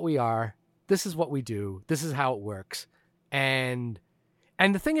 this is what we are. This is what we do. This is how it works. And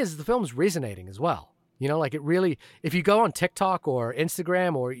the thing is, the film's resonating as well. Like it really, if you go on TikTok or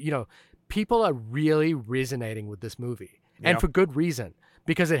Instagram or, people are really resonating with this movie. And for good reason,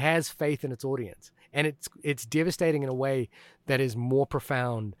 because it has faith in its audience. And it's devastating in a way that is more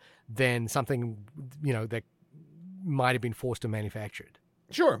profound than something, that might have been forced or manufactured.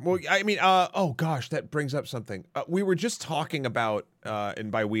 Sure. Well, I mean, oh gosh, that brings up something. We were just talking about, and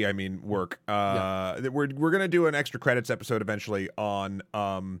by we I mean work. That we're gonna do an extra credits episode eventually on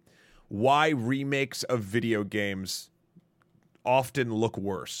why remakes of video games often look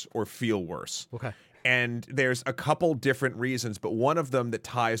worse or feel worse. Okay. And there's a couple different reasons, but one of them that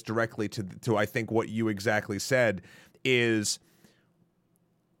ties directly to I think what you exactly said is,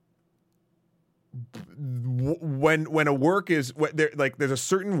 when a work is there's a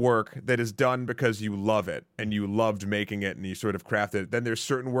certain work that is done because you love it and you loved making it and you sort of crafted it. Then there's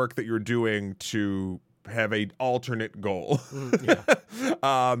certain work that you're doing to have a alternate goal.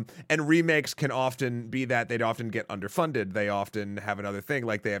 And remakes can often be that. They'd often get underfunded. They often have another thing,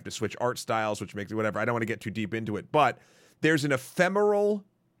 like they have to switch art styles, which makes it whatever. I don't want to get too deep into it, but there's an ephemeral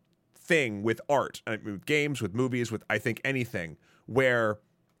thing with art, with games, with movies, with I think anything, where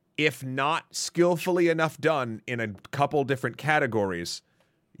if not skillfully enough done in a couple different categories,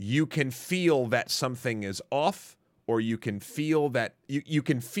 you can feel that something is off, or you can feel that you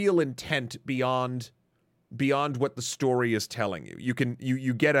can feel intent beyond what the story is telling you. You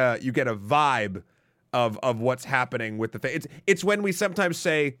get a vibe of what's happening with the thing. It's when we sometimes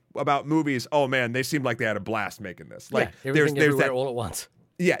say about movies, oh man, they seem like they had a blast making this. Like everything there's that all at once.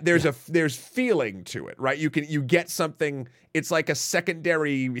 Yeah, there's feeling to it, right? You get something. It's like a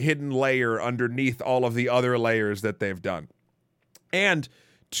secondary hidden layer underneath all of the other layers that they've done. And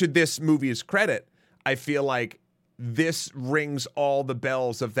to this movie's credit, I feel like this rings all the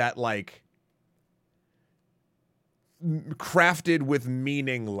bells of that like crafted with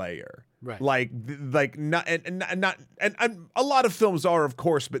meaning layer. Right. Like not and a lot of films are, of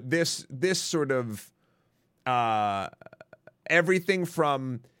course, but this sort of everything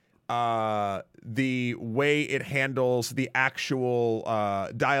from the way it handles the actual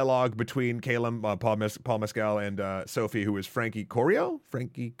dialogue between Caleb, Paul Mescal, and Sophie, who is Frankie Corio.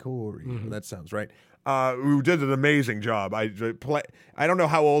 That sounds right. Who did an amazing job. I don't know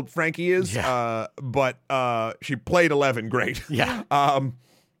how old Frankie is, but she played 11 great. Yeah.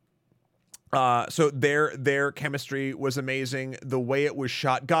 So their chemistry was amazing. The way it was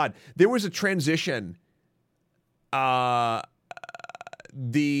shot, God, there was a transition. It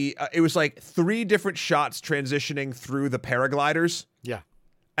was like 3 different shots transitioning through the paragliders. Yeah.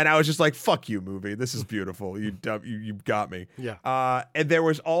 And I was just like, fuck you, movie. This is beautiful. You got me. Yeah. And there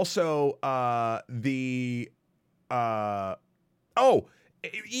was also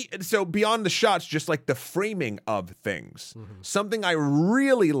so beyond the shots, just like the framing of things. Mm-hmm. Something I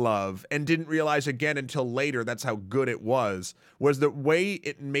really love and didn't realize again until later, that's how good it was the way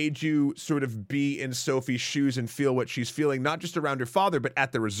it made you sort of be in Sophie's shoes and feel what she's feeling, not just around her father, but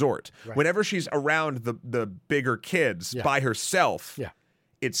at the resort. Right. Whenever she's around the bigger kids by herself,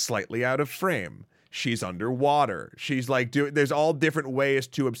 it's slightly out of frame. She's underwater. She's like there's all different ways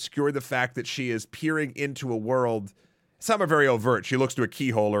to obscure the fact that she is peering into a world. Some are very overt. She looks to a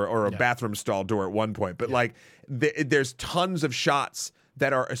keyhole or a bathroom stall door at one point. But like, there's tons of shots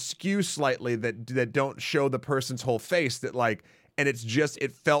that are askew slightly that don't show the person's whole face. That like, and it's just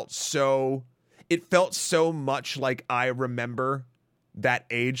it felt so much like I remember that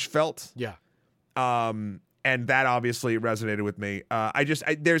age felt. Yeah. And that obviously resonated with me.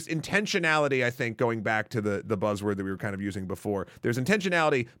 There's intentionality, I think, going back to the buzzword that we were kind of using before. There's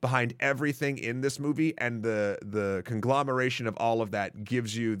intentionality behind everything in this movie, and the conglomeration of all of that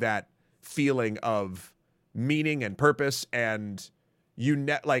gives you that feeling of meaning and purpose. And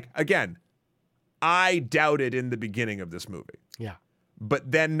again, I doubted in the beginning of this movie. Yeah.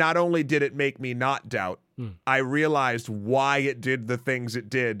 But then not only did it make me not doubt, I realized why it did the things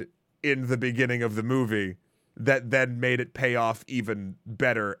it did in the beginning of the movie that then made it pay off even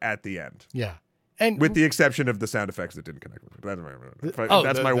better at the end. Yeah. And with the exception of the sound effects that didn't connect with it.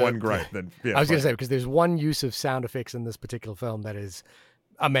 That's my one gripe. Then I was going to say, because there's one use of sound effects in this particular film that is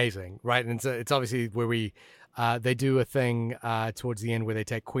amazing, right? And it's obviously where they do a thing towards the end where they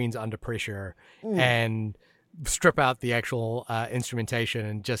take Queen's Under Pressure and strip out the actual instrumentation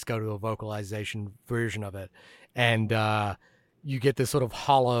and just go to a vocalization version of it. And you get this sort of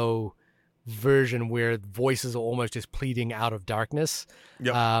hollow version where voices are almost just pleading out of darkness.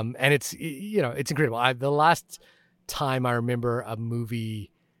 Yep. And it's incredible. The last time I remember a movie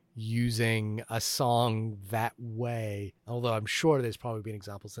using a song that way, although I'm sure there's probably been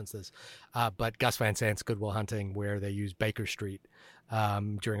examples since this, but Gus Van Sant's Good Will Hunting, where they use Baker Street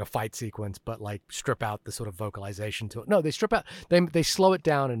during a fight sequence, but like strip out the sort of vocalization to it. No, they strip out, they slow it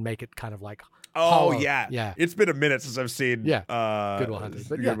down and make it kind of like hollow. Yeah. It's been a minute since I've seen Good Will Hunting.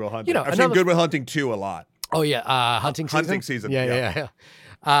 But Good Will Hunting. I've seen Good Will Hunting 2 a lot. Oh yeah, Hunting Season. Hunting Season. Yeah.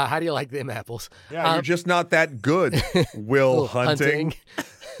 How do you like them apples? Yeah, you're just not that good, Will Hunting.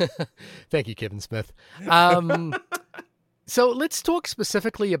 Thank you, Kevin Smith. So let's talk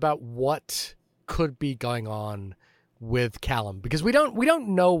specifically about what could be going on with Callum, because we don't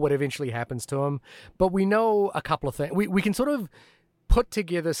know what eventually happens to him, but we know a couple of things. We can sort of put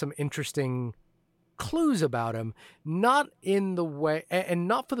together some interesting clues about him, not in the way and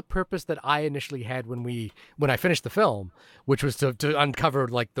not for the purpose that I initially had when I finished the film, which was to uncover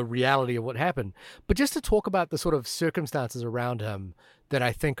like the reality of what happened, but just to talk about the sort of circumstances around him that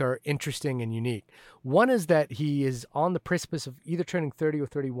I think are interesting and unique. One is that he is on the precipice of either turning 30 or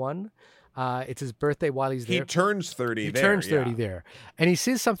 31. It's his birthday while he's there. He turns 30 He there. turns 30 there. And he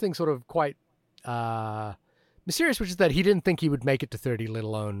says something sort of quite mysterious, which is that he didn't think he would make it to 30, let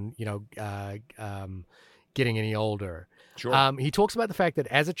alone, getting any older. Sure. He talks about the fact that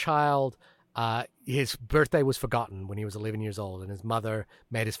as a child, his birthday was forgotten when he was 11 years old, and his mother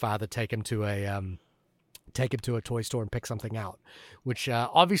made his father take him to a toy store and pick something out, which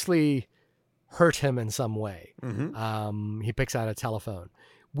obviously hurt him in some way. Mm-hmm. He picks out a telephone.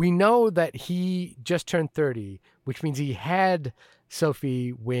 We know that he just turned 30, which means he had Sophie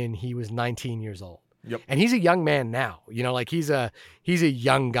when he was 19 years old. Yep. And he's a young man now, like he's a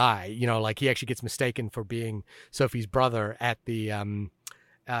young guy, like he actually gets mistaken for being Sophie's brother at the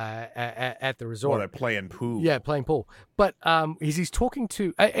resort. Well, they're playing pool. Yeah, playing pool. But he's talking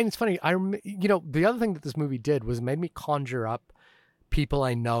to, and it's funny. The other thing that this movie did was it made me conjure up people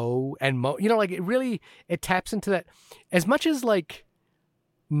I know, and it taps into that as much as like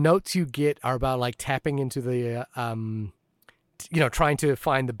notes you get are about like tapping into the trying to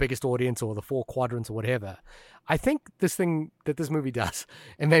find the biggest audience or the 4 quadrants or whatever. I think this thing that this movie does,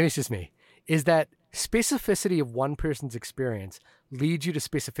 and maybe it's just me, is that specificity of one person's experience leads you to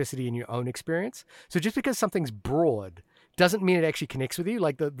specificity in your own experience. So just because something's broad doesn't mean it actually connects with you.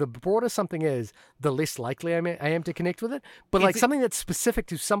 Like the broader something is, the less likely I am to connect with it. But like something that's specific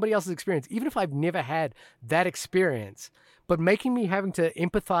to somebody else's experience, even if I've never had that experience, but making me having to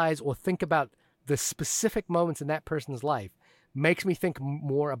empathize or think about the specific moments in that person's life makes me think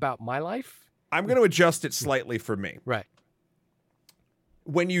more about my life. I'm going to adjust it slightly for me. Right.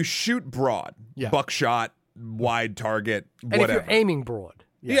 When you shoot broad, buckshot, wide target, whatever. And if you're aiming broad.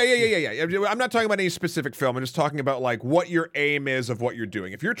 Yeah. I'm not talking about any specific film. I'm just talking about like what your aim is of what you're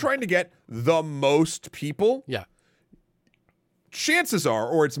doing. If you're trying to get the most people, chances are,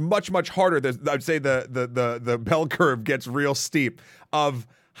 or it's much, much harder. I'd say the bell curve gets real steep of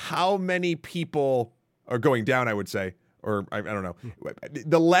how many people are going down, I would say, or I don't know.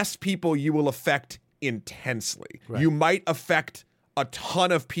 The less people you will affect intensely. Right. You might affect a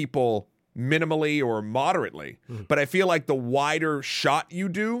ton of people minimally or moderately, but I feel like the wider shot you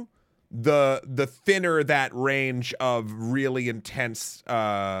do, the thinner that range of really intense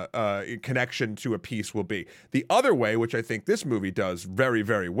connection to a piece will be. The other way, which I think this movie does very,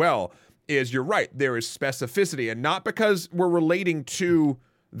 very well, is you're right, there is specificity, and not because we're relating to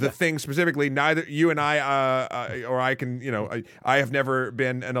the thing specifically. Neither you and I, or I can, I have never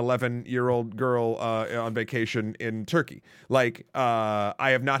been an 11-year-old girl on vacation in Turkey. Like, I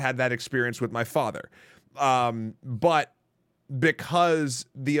have not had that experience with my father. But because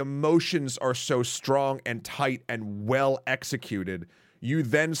the emotions are so strong and tight and well executed, you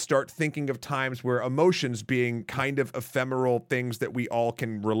then start thinking of times where emotions being kind of ephemeral things that we all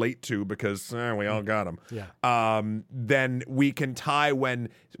can relate to because we all got them. Yeah. Then we can tie when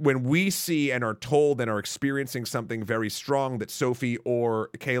we see and are told and are experiencing something very strong that Sophie or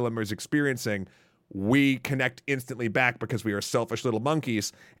Caleb is experiencing, we connect instantly back because we are selfish little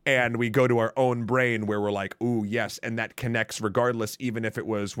monkeys, and we go to our own brain where we're like, ooh, yes, and that connects regardless, even if it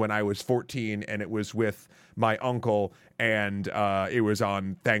was when I was 14 and it was with my uncle and it was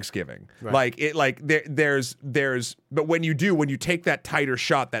on Thanksgiving. Right. There's but when you take that tighter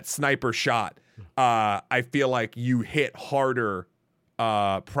shot, that sniper shot, I feel like you hit harder.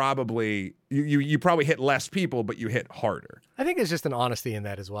 Probably you probably hit less people, but you hit harder. I think there's just an honesty in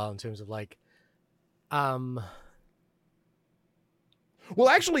that as well, in terms of like, well,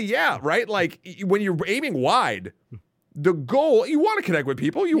 actually, yeah, right? Like, when you're aiming wide, the goal, you want to connect with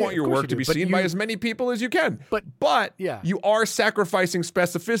people. You want your work to be seen by as many people as you can. But you are sacrificing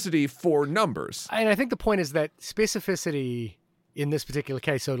specificity for numbers. And I think the point is that specificity in this particular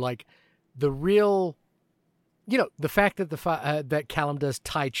case, so like the real, the fact that that Callum does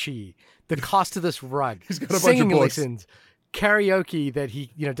Tai Chi, the cost of this rug, he's got a singing bunch of books. lessons, karaoke that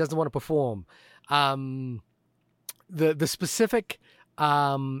he doesn't want to perform. The specific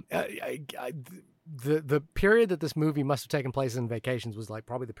the period that this movie must have taken place in vacations was like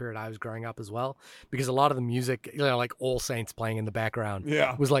probably the period I was growing up as well, because a lot of the music, like All Saints playing in the background,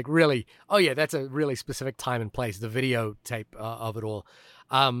 was like really, oh yeah, that's a really specific time and place. The videotape of it all,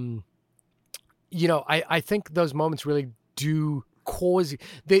 I think those moments really do cause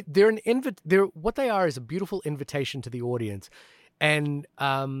they're what they are is a beautiful invitation to the audience, and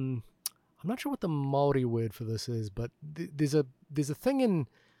I'm not sure what the Maori word for this is, but there's a thing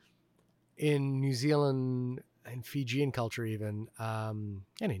in New Zealand and Fijian culture even, and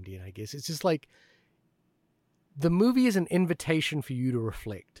Indian, I guess. It's just like the movie is an invitation for you to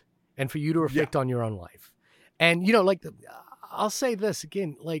reflect and for you to reflect on your own life. And, I'll say this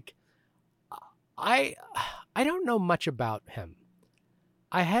again, like, I don't know much about him.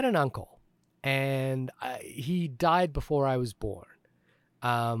 I had an uncle, and he died before I was born.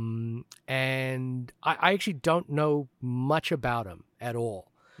 And I actually don't know much about him at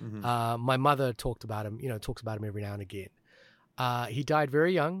all. Mm-hmm. My mother talks about him every now and again. He died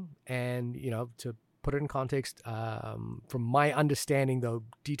very young, and, to put it in context, from my understanding, though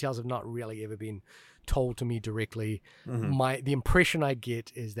details have not really ever been told to me directly, the impression I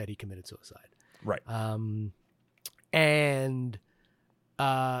get is that he committed suicide. Right. And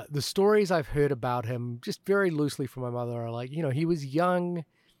the stories I've heard about him, just very loosely from my mother, are like, he was young.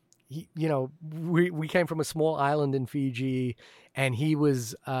 We came from a small island in Fiji, and he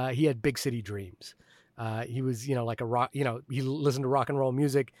had big city dreams. He was, like a rock, he listened to rock and roll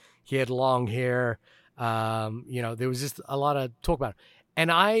music. He had long hair. There was just a lot of talk about it. And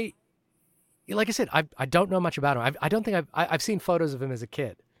like I said, I don't know much about him. I don't think I've seen photos of him as a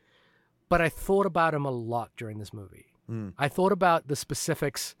kid, but I thought about him a lot during this movie. I thought about the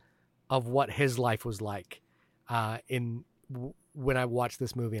specifics of what his life was like when I watched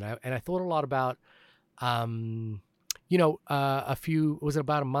this movie, and I thought a lot about,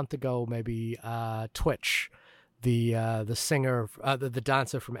 about a month ago, maybe, Twitch, the singer, the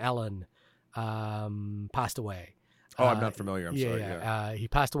dancer from Ellen, passed away. Oh, I'm not familiar. I'm sorry. He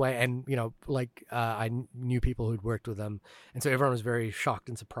passed away, and I knew people who'd worked with him, and so everyone was very shocked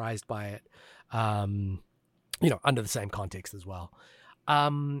and surprised by it. Under the same context as well.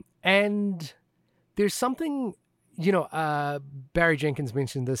 And there's something, Barry Jenkins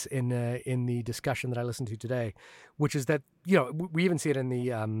mentioned this in the discussion that I listened to today, which is that, we even see it in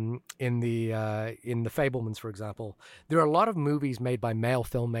the Fabelmans, for example. There are a lot of movies made by male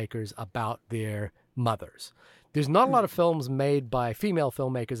filmmakers about their mothers. There's not a lot of films made by female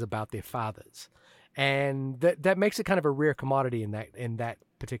filmmakers about their fathers. And that makes it kind of a rare commodity in that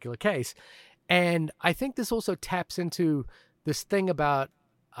particular case. And I think this also taps into this thing about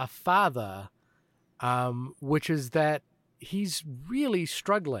a father, which is that he's really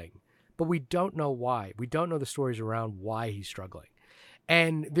struggling, but we don't know why. We don't know the stories around why he's struggling.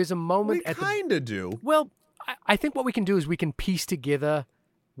 And there's a moment we kind of do. Well, I think what we can do is we can piece together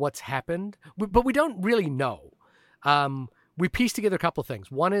what's happened, but we don't really know. We piece together a couple of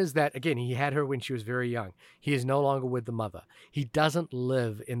things. One is that, again, he had her when she was very young. He is no longer with the mother. He doesn't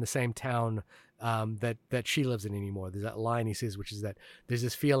live in the same town that she lives in anymore. There's that line he says, which is that there's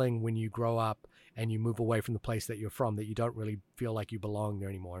this feeling when you grow up and you move away from the place that you're from that you don't really feel like you belong there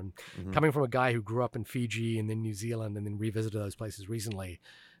anymore. And coming from a guy who grew up in Fiji and then New Zealand and then revisited those places recently,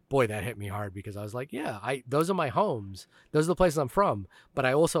 boy, that hit me hard, because I was like, yeah, those are my homes. Those are the places I'm from. But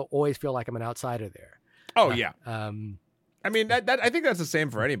I also always feel like I'm an outsider there. Oh, yeah. I mean, that I think that's the same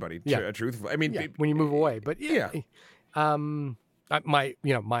for anybody. Truthfully, I mean, when you move away, but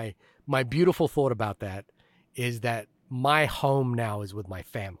my beautiful thought about that is that my home now is with my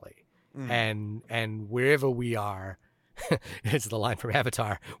family, and wherever we are, it's the line from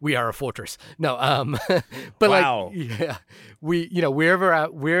Avatar. We are a fortress. No, but wow.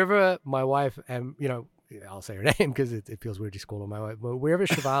 wherever my wife and I'll say her name because it feels weird to call her my wife, but wherever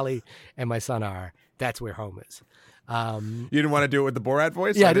Shivali and my son are, that's where home is. You didn't want to do it with the Borat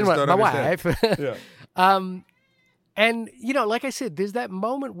voice? Yeah, I didn't want my wife. Yeah. And like I said, there's that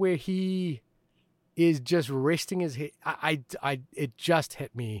moment where he is just resting his head. It just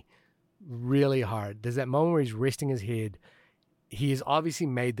hit me really hard. There's that moment where he's resting his head. He has obviously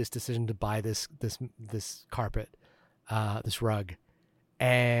made this decision to buy this carpet, this rug,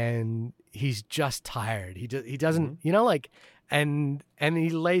 and he's just tired. He doesn't, and he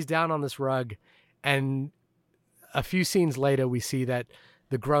lays down on this rug, and a few scenes later, we see that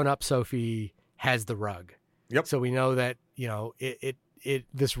the grown-up Sophie has the rug. Yep. So we know that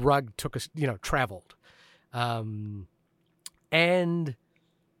this rug took us, traveled, and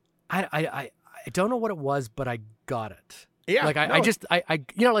I don't know what it was, but I got it. Yeah. Like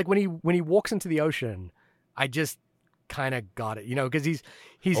like when he walks into the ocean, I just kind of got it, because he's.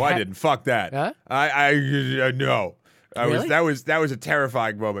 I didn't. Fuck that. Huh? I no. Really? That was a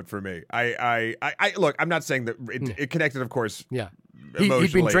terrifying moment for me. I look. I'm not saying that it connected, of course. Yeah. Emotionally.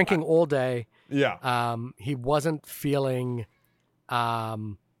 He'd been drinking all day. Yeah. He wasn't feeling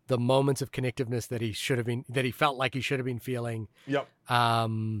the moments of connectiveness that he should have been, that he felt like he should have been feeling. Yep.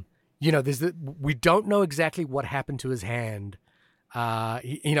 We don't know exactly what happened to his hand.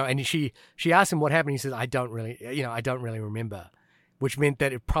 And she asked him what happened. He says, I don't really remember, which meant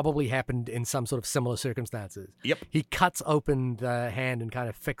that it probably happened in some sort of similar circumstances. Yep. He cuts open the hand and kind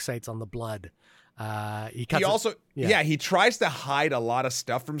of fixates on the blood. He tries to hide a lot of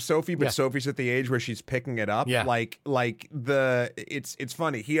stuff from Sophie, but Sophie's at the age where she's picking it up. Yeah. It's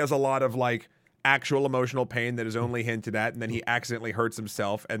funny. He has a lot of actual emotional pain that is only hinted at, and then he accidentally hurts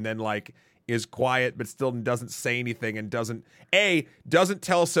himself, and then is quiet but still doesn't say anything, and doesn't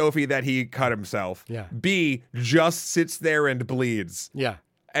tell Sophie that he cut himself. Yeah. B, just sits there and bleeds. Yeah.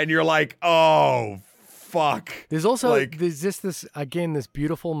 And you're like, oh fuck. There's also there's just this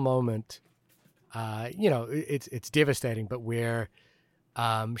beautiful moment. It's devastating, but where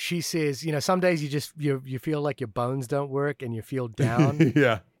she says, some days you feel like your bones don't work and you feel down.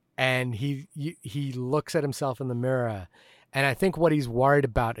 Yeah. And he looks at himself in the mirror, and I think what he's worried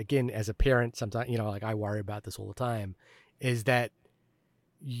about, again, as a parent, sometimes, I worry about this all the time, is that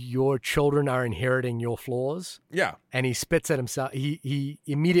your children are inheriting your flaws. Yeah. And he spits at himself. He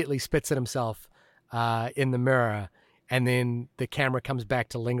immediately spits at himself in the mirror. And then the camera comes back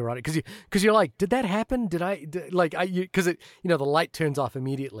to linger on it because you're like, did that happen? Because the light turns off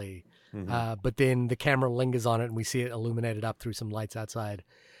immediately, but then the camera lingers on it and we see it illuminated up through some lights outside.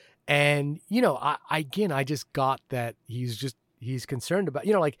 And I just got that he's concerned about,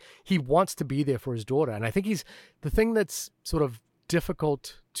 he wants to be there for his daughter, and I think the thing that's sort of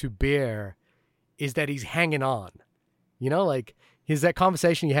difficult to bear is that he's hanging on. You know, like he's that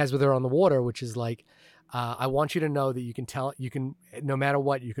conversation he has with her on the water, which is like, I want you to know that you can, no matter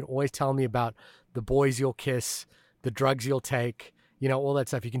what, you can always tell me about the boys you'll kiss, the drugs you'll take, you know, all that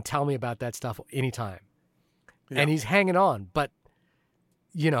stuff. You can tell me about that stuff anytime. Yeah. And he's hanging on. But,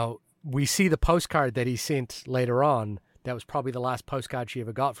 you know, we see the postcard that he sent later on. That was probably the last postcard she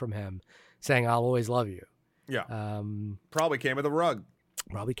ever got from him saying, I'll always love you. Yeah. Probably came with a rug.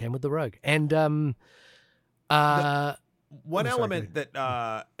 And, one element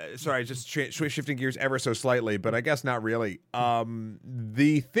that, sorry, just shifting gears ever so slightly, but I guess not really.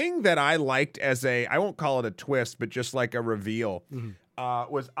 The thing that I liked as I won't call it a twist, but just like a reveal,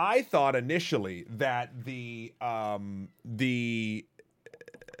 was I thought initially that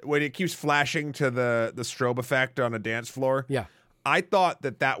when it keeps flashing to the strobe effect on a dance floor, I thought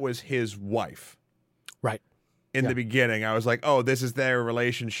that was his wife. Right. In the beginning, I was like, oh, this is their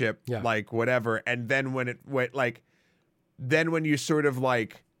relationship, like whatever. And then when it went like, then when you sort of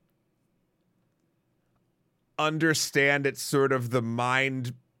like understand it's sort of the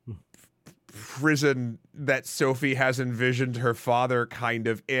mind prison that Sophie has envisioned her father kind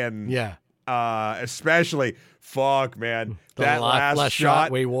of in. Especially, fuck, man. That last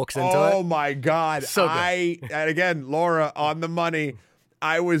shot where he walks into it. Oh my God. So good. And again, Laura on the money.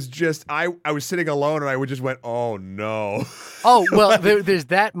 I was sitting alone and I just went, oh no. Oh, well, there's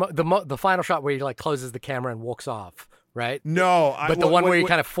that, the final shot where he like closes the camera and walks off. Right? No. But the one where he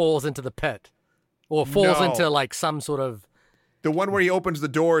kind of falls into the pit or falls into like some sort of. The one where he opens the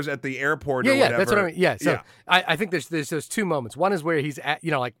doors at the airport or whatever. Yeah, that's what I mean. Yeah, so I think there's those two moments. One is where he's at,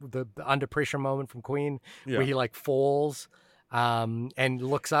 you know, like the under pressure moment from Queen where he like falls and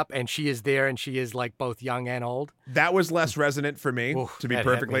looks up and she is there and she is like both young and old. That was less resonant for me, to be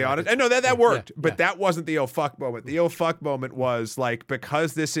perfectly honest. And no, that worked, but that wasn't the oh fuck moment. The oh fuck moment was like,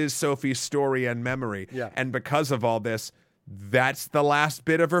 because this is Sophie's story and memory, and because of all this, that's the last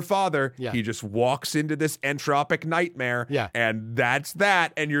bit of her father. He just walks into this entropic nightmare, and that's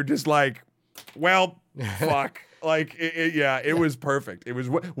that. And you're just like, well, fuck. Like, it was perfect. It was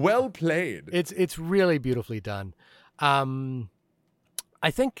well played. It's really beautifully done. I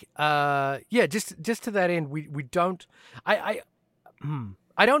think, just to that end, we don't, I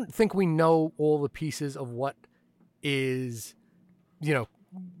don't think we know all the pieces of what is, you know,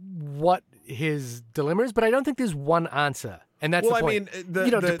 what his dilemma is, but I don't think there's one answer. And that's the point. I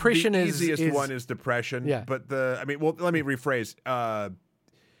mean, depression the easiest one is depression. Yeah. But let me rephrase.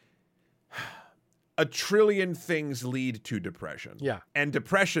 A trillion things lead to depression. Yeah. And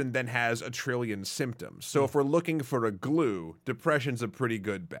depression then has a trillion symptoms. So if we're looking for a glue, depression's a pretty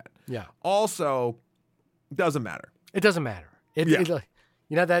good bet. Yeah. Also, doesn't matter. It doesn't matter.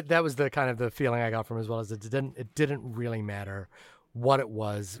 That was the kind of the feeling I got from him as well, as it didn't really matter what it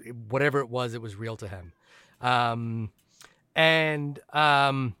was. Whatever it was real to him. And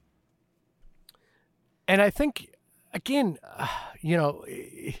I think, again,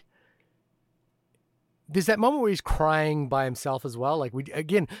 there's that moment where he's crying by himself as well. Like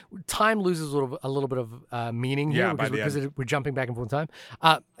time loses a little bit of meaning here because we're jumping back and forth in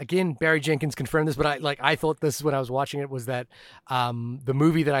time. Again, Barry Jenkins confirmed this, but I thought this when I was watching it was that the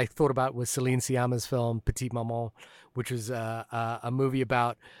movie that I thought about was Celine Sciamma's film Petite Maman, which was a movie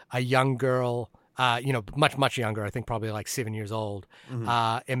about a young girl. Much younger, I think probably like 7 years old,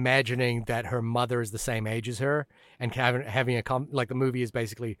 imagining that her mother is the same age as her and having the movie is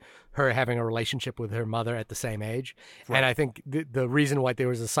basically her having a relationship with her mother at the same age. Right. And I think the reason why there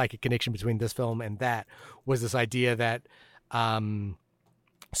was a psychic connection between this film and that was this idea that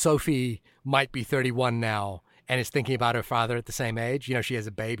Sophie might be 31 now and is thinking about her father at the same age. You know, she has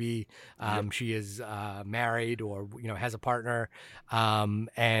a baby, she is married or, has a partner,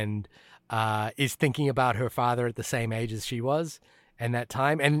 and is thinking about her father at the same age as she was and that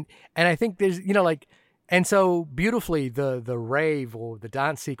time. And I think there's, and so beautifully the rave or the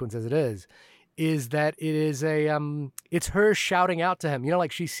dance sequence as it is that it is it's her shouting out to him,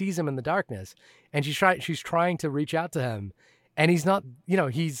 like she sees him in the darkness and she's trying to reach out to him and he's not,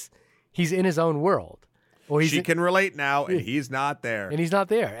 he's in his own world. Or she can relate now and he's not there.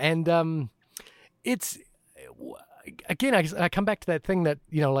 And it's, again, I come back to that thing that,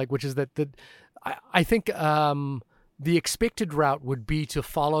 which is that I think the expected route would be to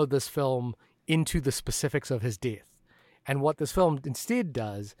follow this film into the specifics of his death. And what this film instead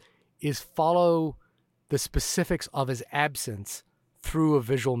does is follow the specifics of his absence through a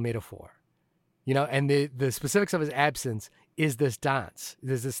visual metaphor. And the specifics of his absence is this dance.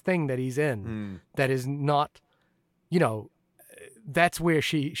 There's this thing that he's in that is not, that's where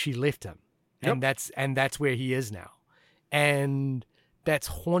she left him. Yep. And that's where he is now. And that's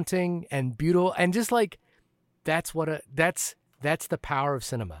haunting and beautiful. And just like, that's the power of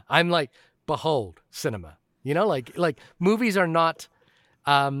cinema. I'm like, behold, cinema. You know, like movies are not,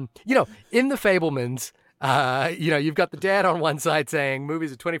 in The Fabelmans, you've got the dad on one side saying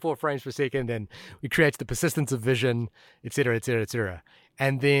movies are 24 frames per second and it creates the persistence of vision, et cetera, et cetera, et cetera.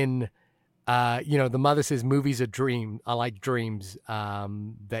 And then, the mother says movies are like dreams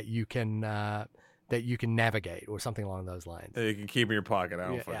that you can navigate, or something along those lines. That you can keep in your pocket. I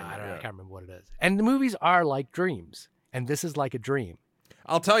don't know. I can't remember what it is. And the movies are like dreams, and this is like a dream.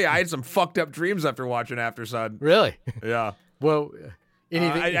 I'll tell you, I had some fucked up dreams after watching Aftersun. Really? Yeah. Well,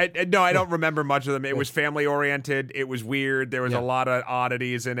 anything? No, I don't remember much of them. It was family oriented. It was weird. There was a lot of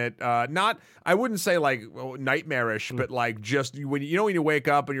oddities in it. I wouldn't say like nightmarish, but like just when you wake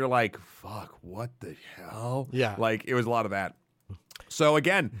up and you're like, fuck, what the hell? Yeah. Like it was a lot of that. So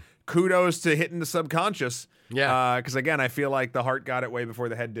again, kudos to hitting the subconscious. Yeah. Because again, I feel like the heart got it way before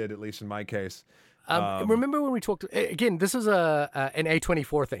the head did, at least in my case. Remember when we talked, again, this is an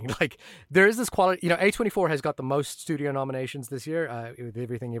A24 thing. Like there is this quality, A24 has got the most studio nominations this year, with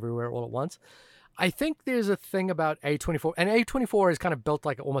Everything Everywhere All at Once. I think there's a thing about A24, and A24 is kind of built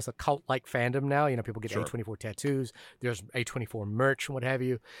like almost a cult-like fandom now. People get A24 tattoos. There's A24 merch and what have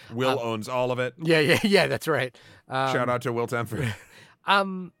you. Will owns all of it. Yeah, that's right. Shout out to Will Temford.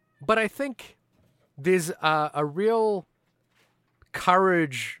 But I think there's a real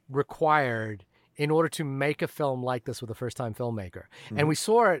courage required in order to make a film like this with a first-time filmmaker. Mm-hmm. And we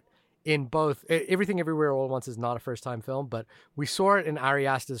saw it in both, Everything Everywhere All at Once is not a first-time film, but we saw it in Ari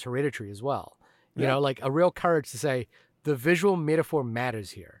Aster's Hereditary as well. You know, like a real courage to say, the visual metaphor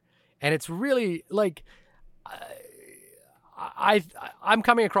matters here. And it's really, like, I'm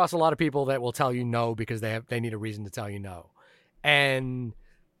coming across a lot of people that will tell you no because they need a reason to tell you no. And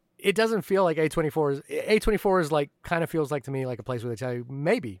it doesn't feel like A24 is like, kind of feels like to me like a place where they tell you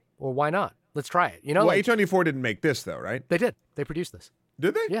maybe, or why not? Let's try it. Well, A24 didn't make this though, right? They did. They produced this.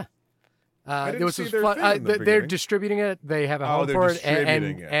 Did they? Yeah. There was they're distributing it. They have a home for it,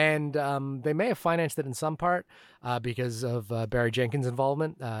 and they may have financed it in some part because of Barry Jenkins'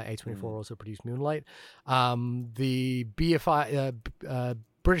 involvement. A24 also produced Moonlight. The BFI,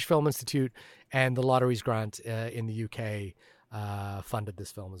 British Film Institute, and the Lotteries Grant in the UK funded this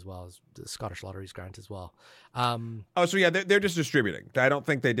film as well as the Scottish Lotteries Grant as well. So yeah, they're just distributing. I don't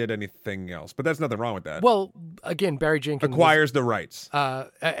think they did anything else, but there's nothing wrong with that. Well, again, Barry Jenkins acquires the rights,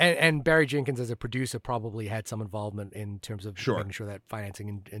 and Barry Jenkins as a producer probably had some involvement in terms of making sure that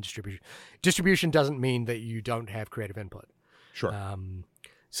financing and distribution doesn't mean that you don't have creative input. Sure. I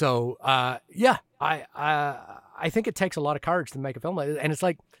think it takes a lot of courage to make a film like this, and it's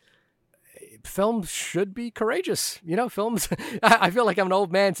like, films should be courageous. Films. I feel like I'm an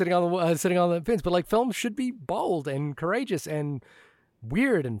old man sitting on the fence, but like films should be bold and courageous and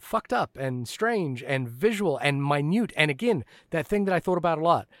weird and fucked up and strange and visual and minute. And again, that thing that I thought about a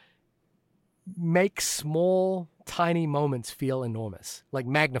lot: make small, tiny moments feel enormous, like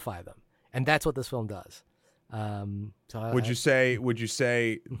magnify them, and that's what this film does. Would you say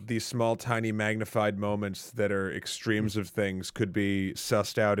these small, tiny, magnified moments that are extremes of things could be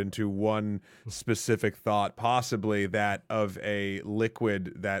sussed out into one specific thought, possibly that of a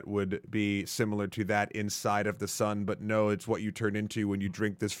liquid that would be similar to that inside of the sun, but no, it's what you turn into when you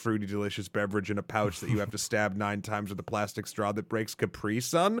drink this fruity, delicious beverage in a pouch that you have to stab 9 times with a plastic straw that breaks Capri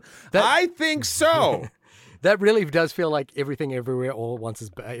Sun? I think so. That really does feel like Everything Everywhere All at Once is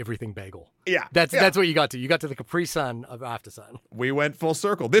Everything Bagel. Yeah. That's what you got to. You got to the Capri Sun of Aftersun. We went full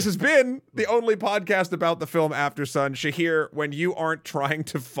circle. This has been the only podcast about the film Aftersun. Shahir, when you aren't trying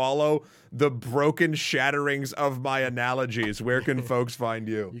to follow the broken shatterings of my analogies, where can folks find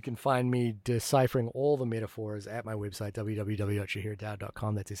you? You can find me deciphering all the metaphors at my website,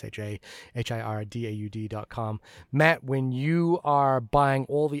 www.shahirdaud.com. That's SHAHIRDAUD.com. Matt, when you are buying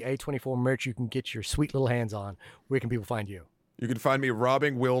all the A24 merch you can get your sweet little hands on, where can people find you? You can find me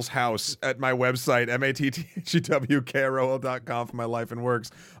robbing Will's house at my website, mattgwkrol.com for my life and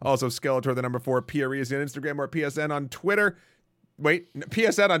works. Also, Skeletor, the number 4, PREs on Instagram or PSN on Twitter. Wait,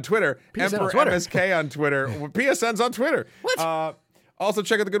 PSN on Twitter. Emperor MSK on Twitter. PSN's on Twitter. What? Also,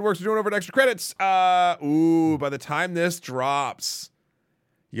 check out the good works we're doing over at Extra Credits. By the time this drops,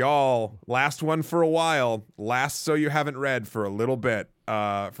 y'all, last one for a while, last So You Haven't Read for a little bit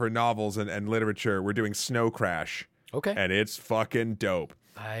for novels and literature. We're doing Snow Crash. Okay. And it's fucking dope.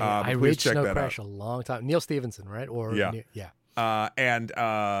 I read Snow Crash a long time. Neil Stephenson, right? Yeah.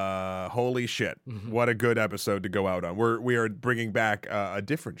 Holy shit, what a good episode to go out on. We are bringing back a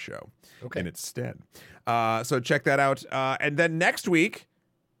different show in its stead. So check that out. And then next week,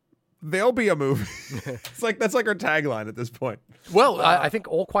 there'll be a movie. That's like our tagline at this point. Well, I think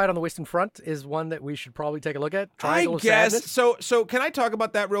All Quiet on the Western Front is one that we should probably take a look at. Triangle of Sadness. So can I talk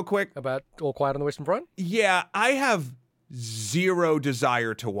about that real quick? About All Quiet on the Western Front? Yeah, I have zero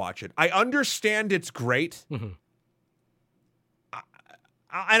desire to watch it. I understand it's great. Mm-hmm.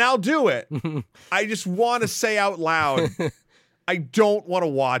 And I'll do it. I just want to say out loud, I don't want to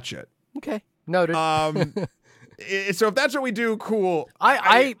watch it. Okay, noted. So if that's what we do, cool.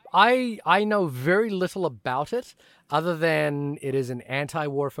 I know very little about it, other than it is an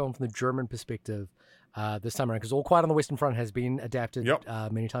anti-war film from the German perspective this time around. Because All Quiet on the Western Front has been adapted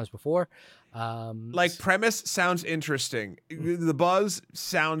many times before. Premise sounds interesting. The buzz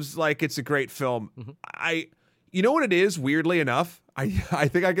sounds like it's a great film. Mm-hmm. You know what it is? Weirdly enough, I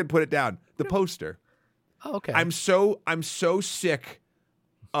think I could put it down. The poster. Oh, okay. I'm so sick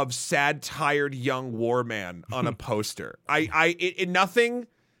of sad, tired young war man on a poster. Nothing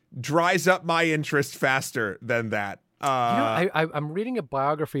dries up my interest faster than that. I'm reading a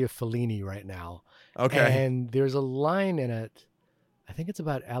biography of Fellini right now. Okay. And there's a line in it, I think it's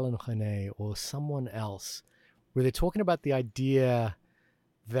about Alain Resnais or someone else, where they're talking about the idea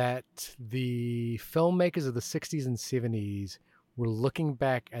that the filmmakers of the 60s and 70s were looking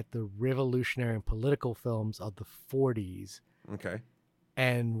back at the revolutionary and political films of the 40s. Okay.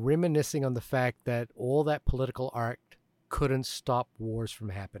 And reminiscing on the fact that all that political art couldn't stop wars from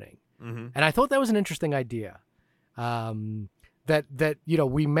happening. Mm-hmm. And I thought that was an interesting idea. That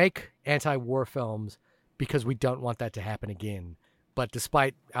we make anti-war films because we don't want that to happen again. But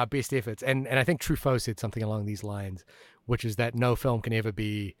despite our best efforts, and I think Truffaut said something along these lines, which is that no film can ever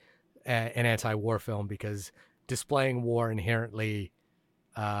be an anti-war film because displaying war inherently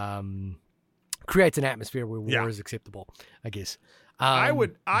creates an atmosphere where war is acceptable, I guess. I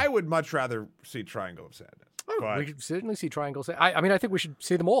would much rather see Triangle of Sadness. But we could certainly see Triangle of Sadness. I think we should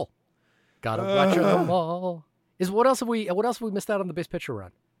see them all. Gotta watch them all. What else have we missed out on the Best Picture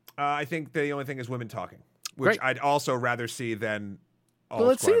run? I think the only thing is women talking, which Great. I'd also rather see than. Well,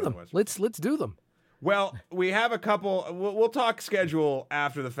 let's see them. Let's do them. Well, we have a couple. We'll talk schedule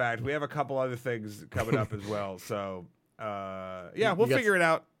after the fact. We have a couple other things coming up as well. So, we'll figure it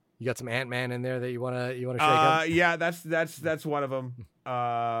out. You got some Ant-Man in there that you wanna shake up? Yeah, that's one of them.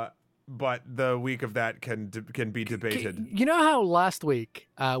 But the week of that can be debated. You know how last week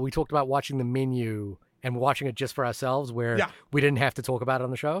we talked about watching the menu and watching it just for ourselves, where we didn't have to talk about it on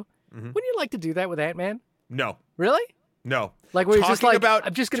the show? Mm-hmm. Wouldn't you like to do that with Ant-Man? No. Really? No. Like we're just like,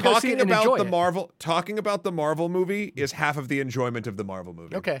 I'm just going to go see it and enjoy it. Talking about the Marvel movie is half of the enjoyment of the Marvel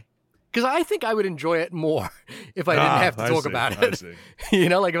movie. Okay. Because I think I would enjoy it more if I didn't have to talk about it. You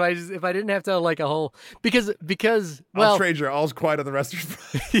know, like if I didn't have to like a whole because I'll trade you All's Quiet on the Western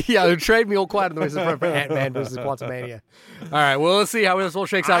Front. Yeah, trade me All Quiet on the Western Front for Ant-Man versus Quantumania. All right, well, let's see how this all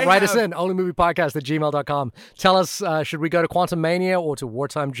shakes out. Write us in onlymoviepodcast@gmail.com. Tell us, should we go to Quantumania or to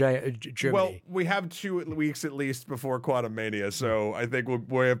wartime Germany? Well, we have 2 weeks at least before Quantumania, so I think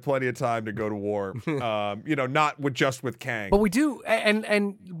we have plenty of time to go to war. Not just with Kang. But we do,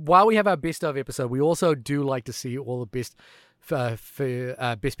 and while we have our best of episode, we also do like to see all the best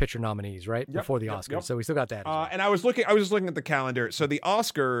best picture nominees before the Oscars. Yep. So we still got that as well. And I was just looking at the calendar. So the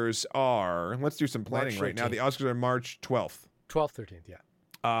Oscars are, let's do some planning right now. The Oscars are March 12th 13th,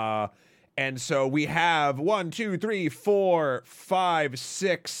 yeah. And so we have 1 2 3 4 5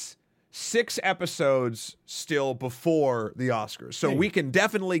 6 episodes still before the Oscars, so we can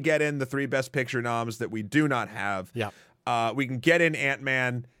definitely get in the 3 best picture noms that we do not have. We can get in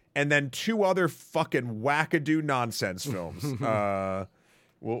Ant-Man and then 2 other fucking wackadoo nonsense films.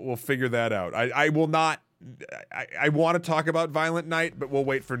 We'll figure that out. I will not. I want to talk about Violent Night, but we'll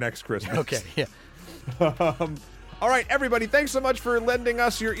wait for next Christmas. Okay. Yeah. All right, everybody. Thanks so much for lending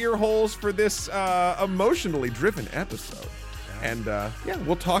us your ear holes for this emotionally driven episode. And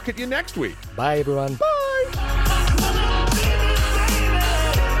we'll talk at you next week. Bye, everyone. Bye.